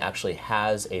Living, actually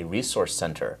has a resource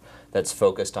center that's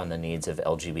focused on the needs of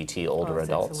LGBT older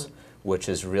adults. Excellent. Which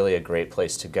is really a great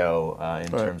place to go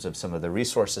in terms of some of the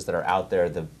resources that are out there,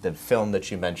 the film that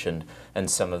you mentioned, and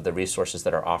some of the resources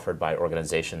that are offered by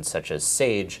organizations such as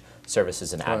SAGE,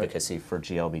 Services and Advocacy for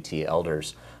GLBT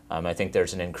Elders. I think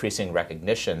there's an increasing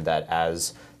recognition that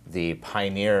as the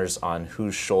pioneers on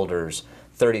whose shoulders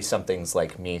 30-somethings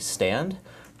like me stand,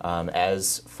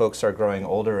 as folks are growing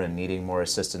older and needing more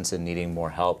assistance and needing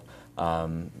more help,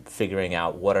 figuring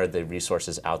out what are the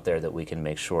resources out there that we can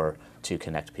make sure to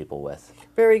connect people with.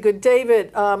 Very good.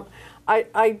 David,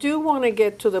 I do want to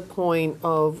get to the point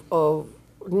of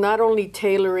not only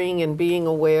tailoring and being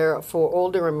aware for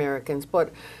older Americans,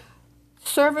 but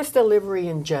service delivery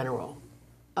in general.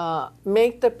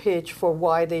 Make the pitch for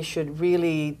why they should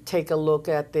really take a look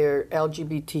at their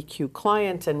LGBTQ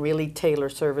clients and really tailor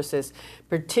services,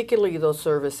 particularly those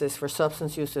services for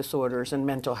substance use disorders and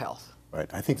mental health. Right.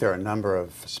 I think there are a number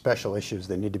of special issues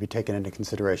that need to be taken into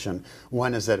consideration.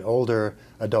 One is that older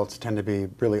adults tend to be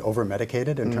really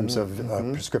over-medicated in terms of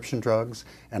prescription drugs,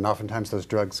 and oftentimes those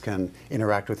drugs can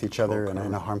interact with each other in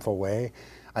a harmful way.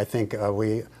 I think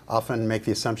we often make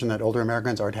the assumption that older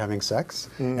Americans aren't having sex,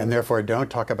 and therefore don't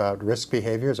talk about risk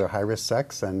behaviors or high-risk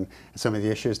sex and some of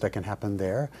the issues that can happen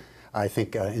there. I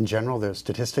think in general,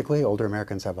 statistically, older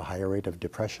Americans have a higher rate of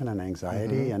depression and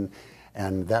anxiety,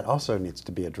 and that also needs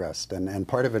to be addressed. And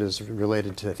part of it is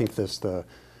related to, I think,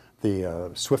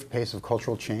 the swift pace of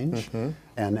cultural change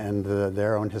and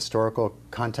their own historical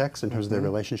context in terms of their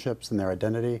relationships and their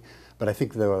identity. But I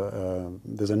think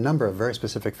there's a number of very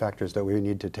specific factors that we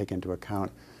need to take into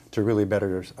account to really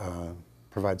better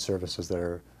provide services that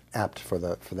are apt for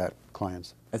that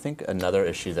clients. I think another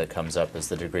issue that comes up is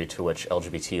the degree to which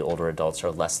LGBT older adults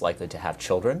are less likely to have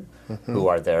children who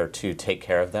are there to take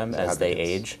care of them as they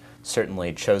age.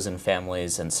 Certainly chosen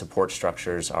families and support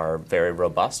structures are very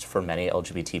robust for many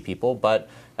LGBT people, but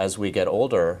as we get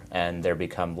older and there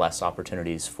become less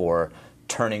opportunities for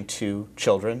turning to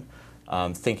children,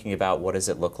 thinking about what does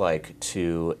it look like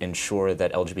to ensure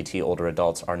that LGBT older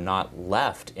adults are not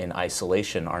left in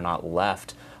isolation, are not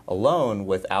left alone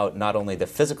without not only the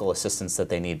physical assistance that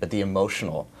they need, but the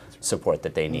emotional support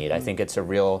that they need. I think it's a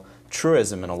real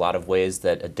truism in a lot of ways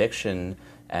that addiction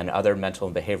and other mental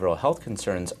and behavioral health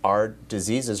concerns are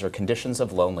diseases or conditions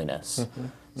of loneliness.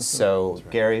 So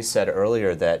Gary said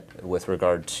earlier that with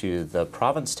regard to the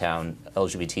Provincetown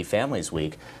LGBT Families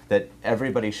Week, that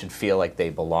everybody should feel like they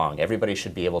belong. Everybody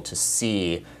should be able to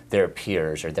see their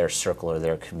peers or their circle or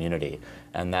their community.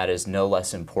 And that is no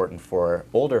less important for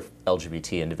older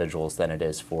LGBT individuals than it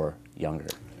is for younger.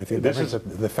 I think this is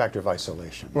the factor of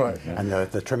isolation, right? And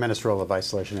the tremendous role of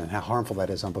isolation and how harmful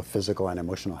that is on both physical and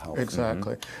emotional health.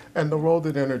 Exactly, and the role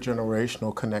that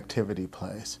intergenerational connectivity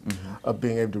plays, of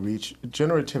being able to reach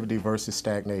generativity versus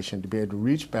stagnation, to be able to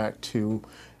reach back to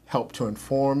help to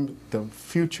inform the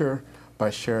future by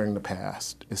sharing the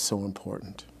past is so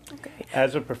important. Okay.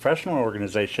 As a professional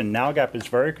organization, NowGap is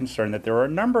very concerned that there are a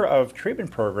number of treatment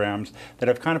programs that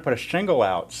have kind of put a shingle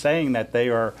out saying that they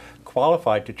are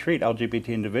qualified to treat LGBT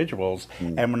individuals,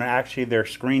 and when actually they're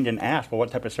screened and asked, well,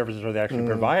 what type of services are they actually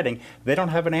providing, they don't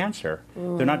have an answer.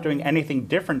 They're not doing anything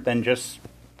different than just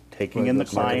taking in the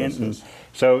client. And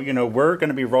so, you know, we're going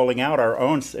to be rolling out our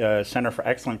own Center for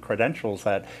Excellent Credentials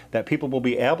that people will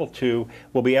be able to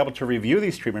review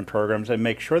these treatment programs and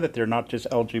make sure that they're not just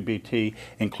LGBT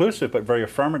inclusive, but very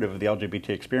affirmative of the LGBT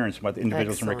experience and what the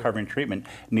individuals in recovery and treatment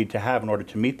need to have in order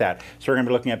to meet that. So we're going to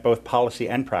be looking at both policy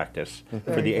and practice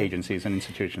for the agencies and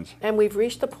institutions. And we've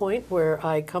reached the point where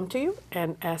I come to you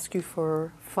and ask you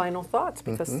for final thoughts,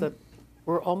 because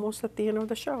we're almost at the end of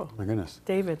the show. My goodness.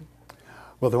 David.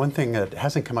 Well, the one thing that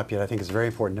hasn't come up yet, I think is very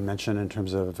important to mention in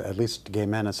terms of at least gay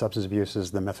men and substance abuse, is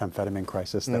the methamphetamine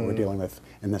crisis that we're dealing with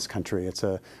in this country. It's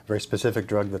a very specific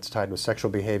drug that's tied with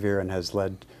sexual behavior and has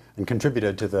led and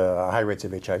contributed to the high rates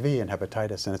of HIV and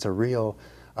hepatitis, and it's a real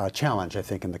challenge, I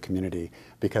think, in the community,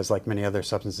 because like many other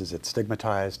substances, it's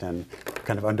stigmatized and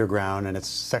kind of underground, and it's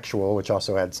sexual, which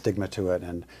also adds stigma to it.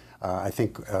 And I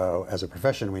think as a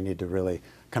profession, we need to really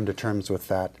come to terms with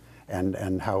that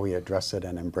and how we address it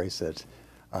and embrace it.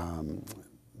 And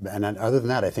then other than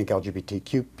that, I think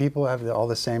LGBTQ people have all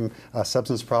the same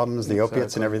substance problems, the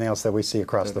opiates and everything else that we see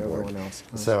across the board.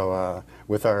 So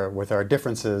with our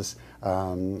differences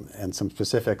and some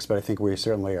specifics, but I think we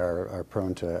certainly are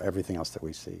prone to everything else that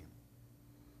we see.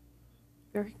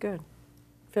 Very good.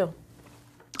 Phil.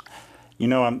 You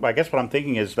know, I guess what I'm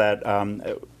thinking is that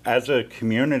as a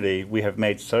community, we have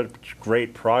made such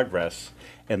great progress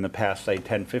in the past, say,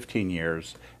 10, 15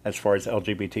 years as far as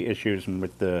LGBT issues and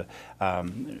with the,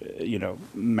 you know,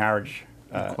 marriage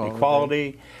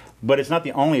equality. But it's not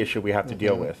the only issue we have to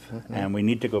deal with. And we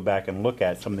need to go back and look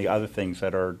at some of the other things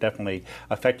that are definitely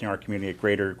affecting our community at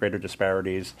greater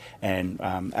disparities. And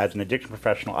as an addiction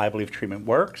professional, I believe treatment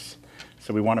works.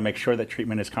 So we want to make sure that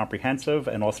treatment is comprehensive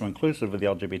and also inclusive of the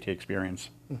LGBT experience.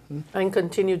 And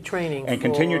continued training. And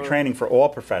continued training for all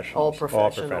professionals. All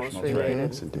professionals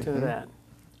related right. to that.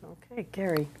 Okay,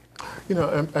 Gary. You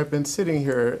know, I've been sitting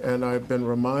here and I've been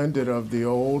reminded of the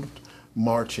old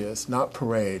marches, not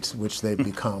parades, which they've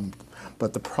become,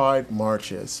 but the pride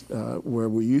marches, where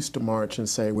we used to march and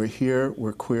say, we're here,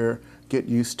 we're queer, get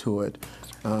used to it.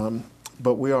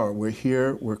 But we're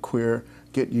here, we're queer,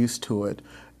 get used to it,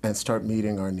 and start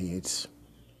meeting our needs.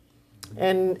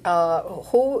 And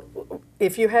who,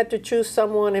 if you had to choose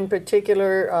someone in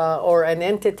particular or an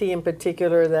entity in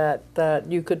particular that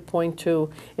you could point to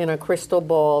in a crystal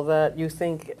ball that you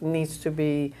think needs to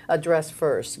be addressed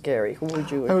first, Gary, who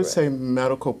would you address? I would say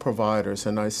medical providers,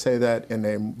 and I say that in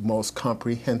a most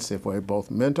comprehensive way. Both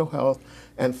mental health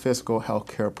and physical health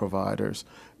care providers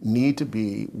need to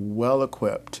be well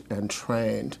equipped and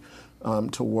trained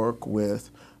to work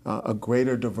with a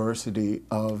greater diversity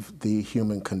of the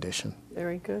human condition.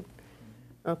 Very good.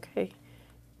 Okay.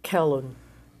 Kellen.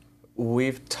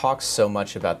 We've talked so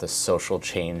much about the social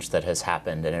change that has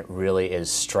happened, and it really is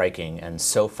striking and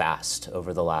so fast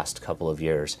over the last couple of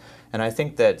years. And I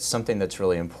think that something that's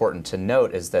really important to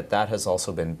note is that that has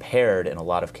also been paired in a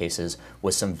lot of cases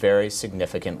with some very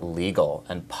significant legal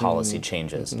and policy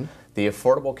changes. The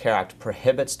Affordable Care Act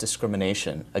prohibits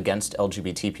discrimination against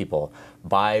LGBT people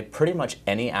by pretty much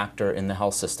any actor in the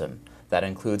health system. That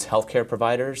includes healthcare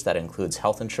providers, that includes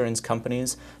health insurance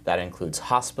companies, that includes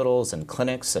hospitals and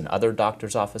clinics and other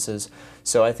doctors' offices.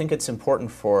 So I think it's important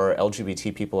for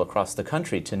LGBT people across the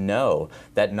country to know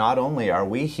that not only are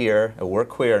we here, we're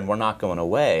queer and we're not going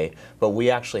away, but we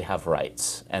actually have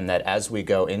rights. And that as we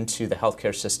go into the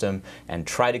healthcare system and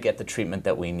try to get the treatment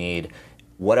that we need,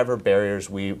 whatever barriers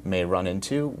we may run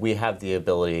into, we have the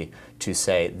ability to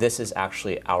say, this is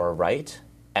actually our right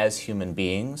as human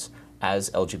beings,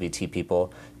 as LGBT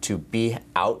people, to be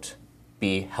out,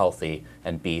 be healthy,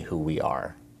 and be who we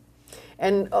are.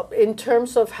 And in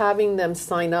terms of having them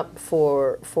sign up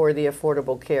for the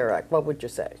Affordable Care Act, what would you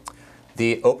say?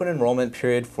 The open enrollment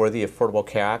period for the Affordable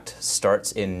Care Act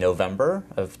starts in November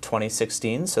of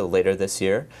 2016, so later this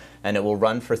year, and it will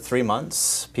run for 3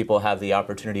 months. People have the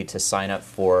opportunity to sign up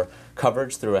for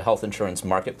coverage through a health insurance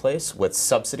marketplace with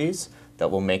subsidies that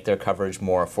will make their coverage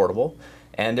more affordable.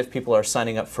 And if people are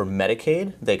signing up for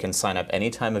Medicaid, they can sign up any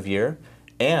time of year.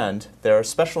 And there are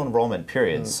special enrollment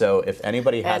periods, so if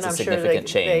anybody has a significant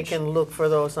change, they can look for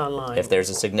those online. If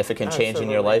there's a significant change in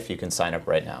your life, you can sign up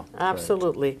right now.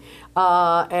 Absolutely.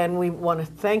 And we want to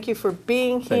thank you for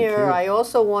being here. I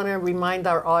also want to remind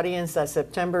our audience that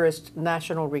September is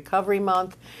National Recovery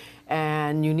Month,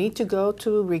 and you need to go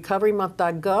to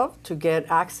recoverymonth.gov to get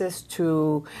access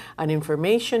to an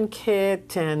information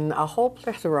kit and a whole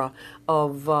plethora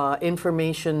of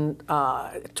information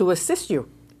to assist you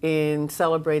in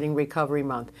celebrating Recovery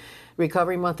Month.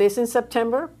 Recovery Month is in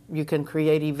September. You can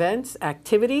create events,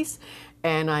 activities,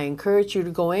 and I encourage you to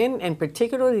go in, and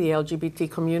particularly the LGBT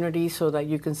community, so that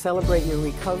you can celebrate your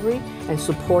recovery and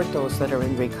support those that are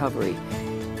in recovery.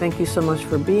 Thank you so much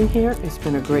for being here. It's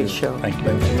been a great show. Thank you.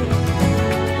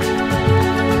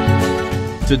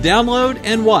 To download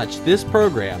and watch this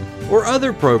program or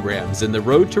other programs in the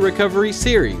Road to Recovery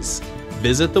series,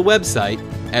 visit the website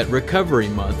at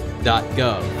recoverymonth.gov.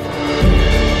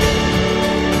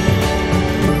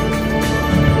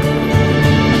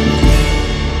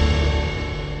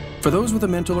 For those with a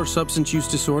mental or substance use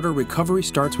disorder, recovery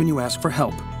starts when you ask for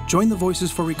help. Join the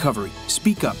Voices for Recovery.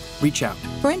 Speak up. Reach out.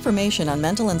 For information on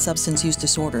mental and substance use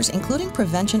disorders, including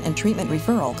prevention and treatment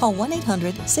referral, call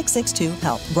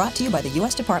 1-800-662-HELP. Brought to you by the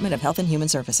U.S. Department of Health and Human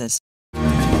Services.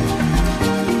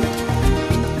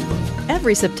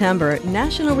 Every September,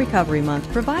 National Recovery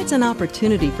Month provides an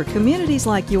opportunity for communities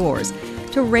like yours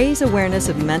to raise awareness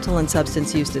of mental and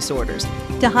substance use disorders,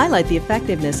 to highlight the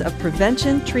effectiveness of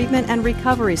prevention, treatment, and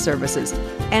recovery services,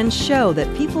 and show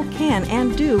that people can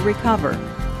and do recover.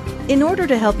 In order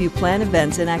to help you plan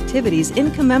events and activities in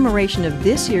commemoration of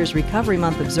this year's Recovery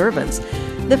Month observance,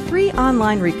 the free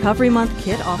online Recovery Month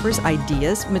Kit offers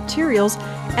ideas, materials,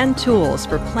 and tools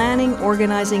for planning,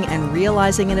 organizing, and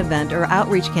realizing an event or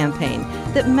outreach campaign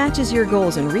that matches your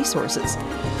goals and resources.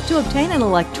 To obtain an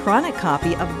electronic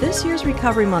copy of this year's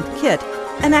Recovery Month Kit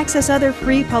and access other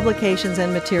free publications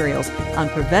and materials on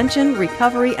prevention,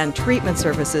 recovery, and treatment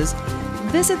services,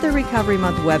 visit the Recovery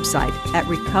Month website at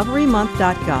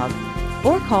recoverymonth.gov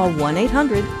or call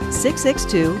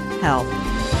 1-800-662-HELP.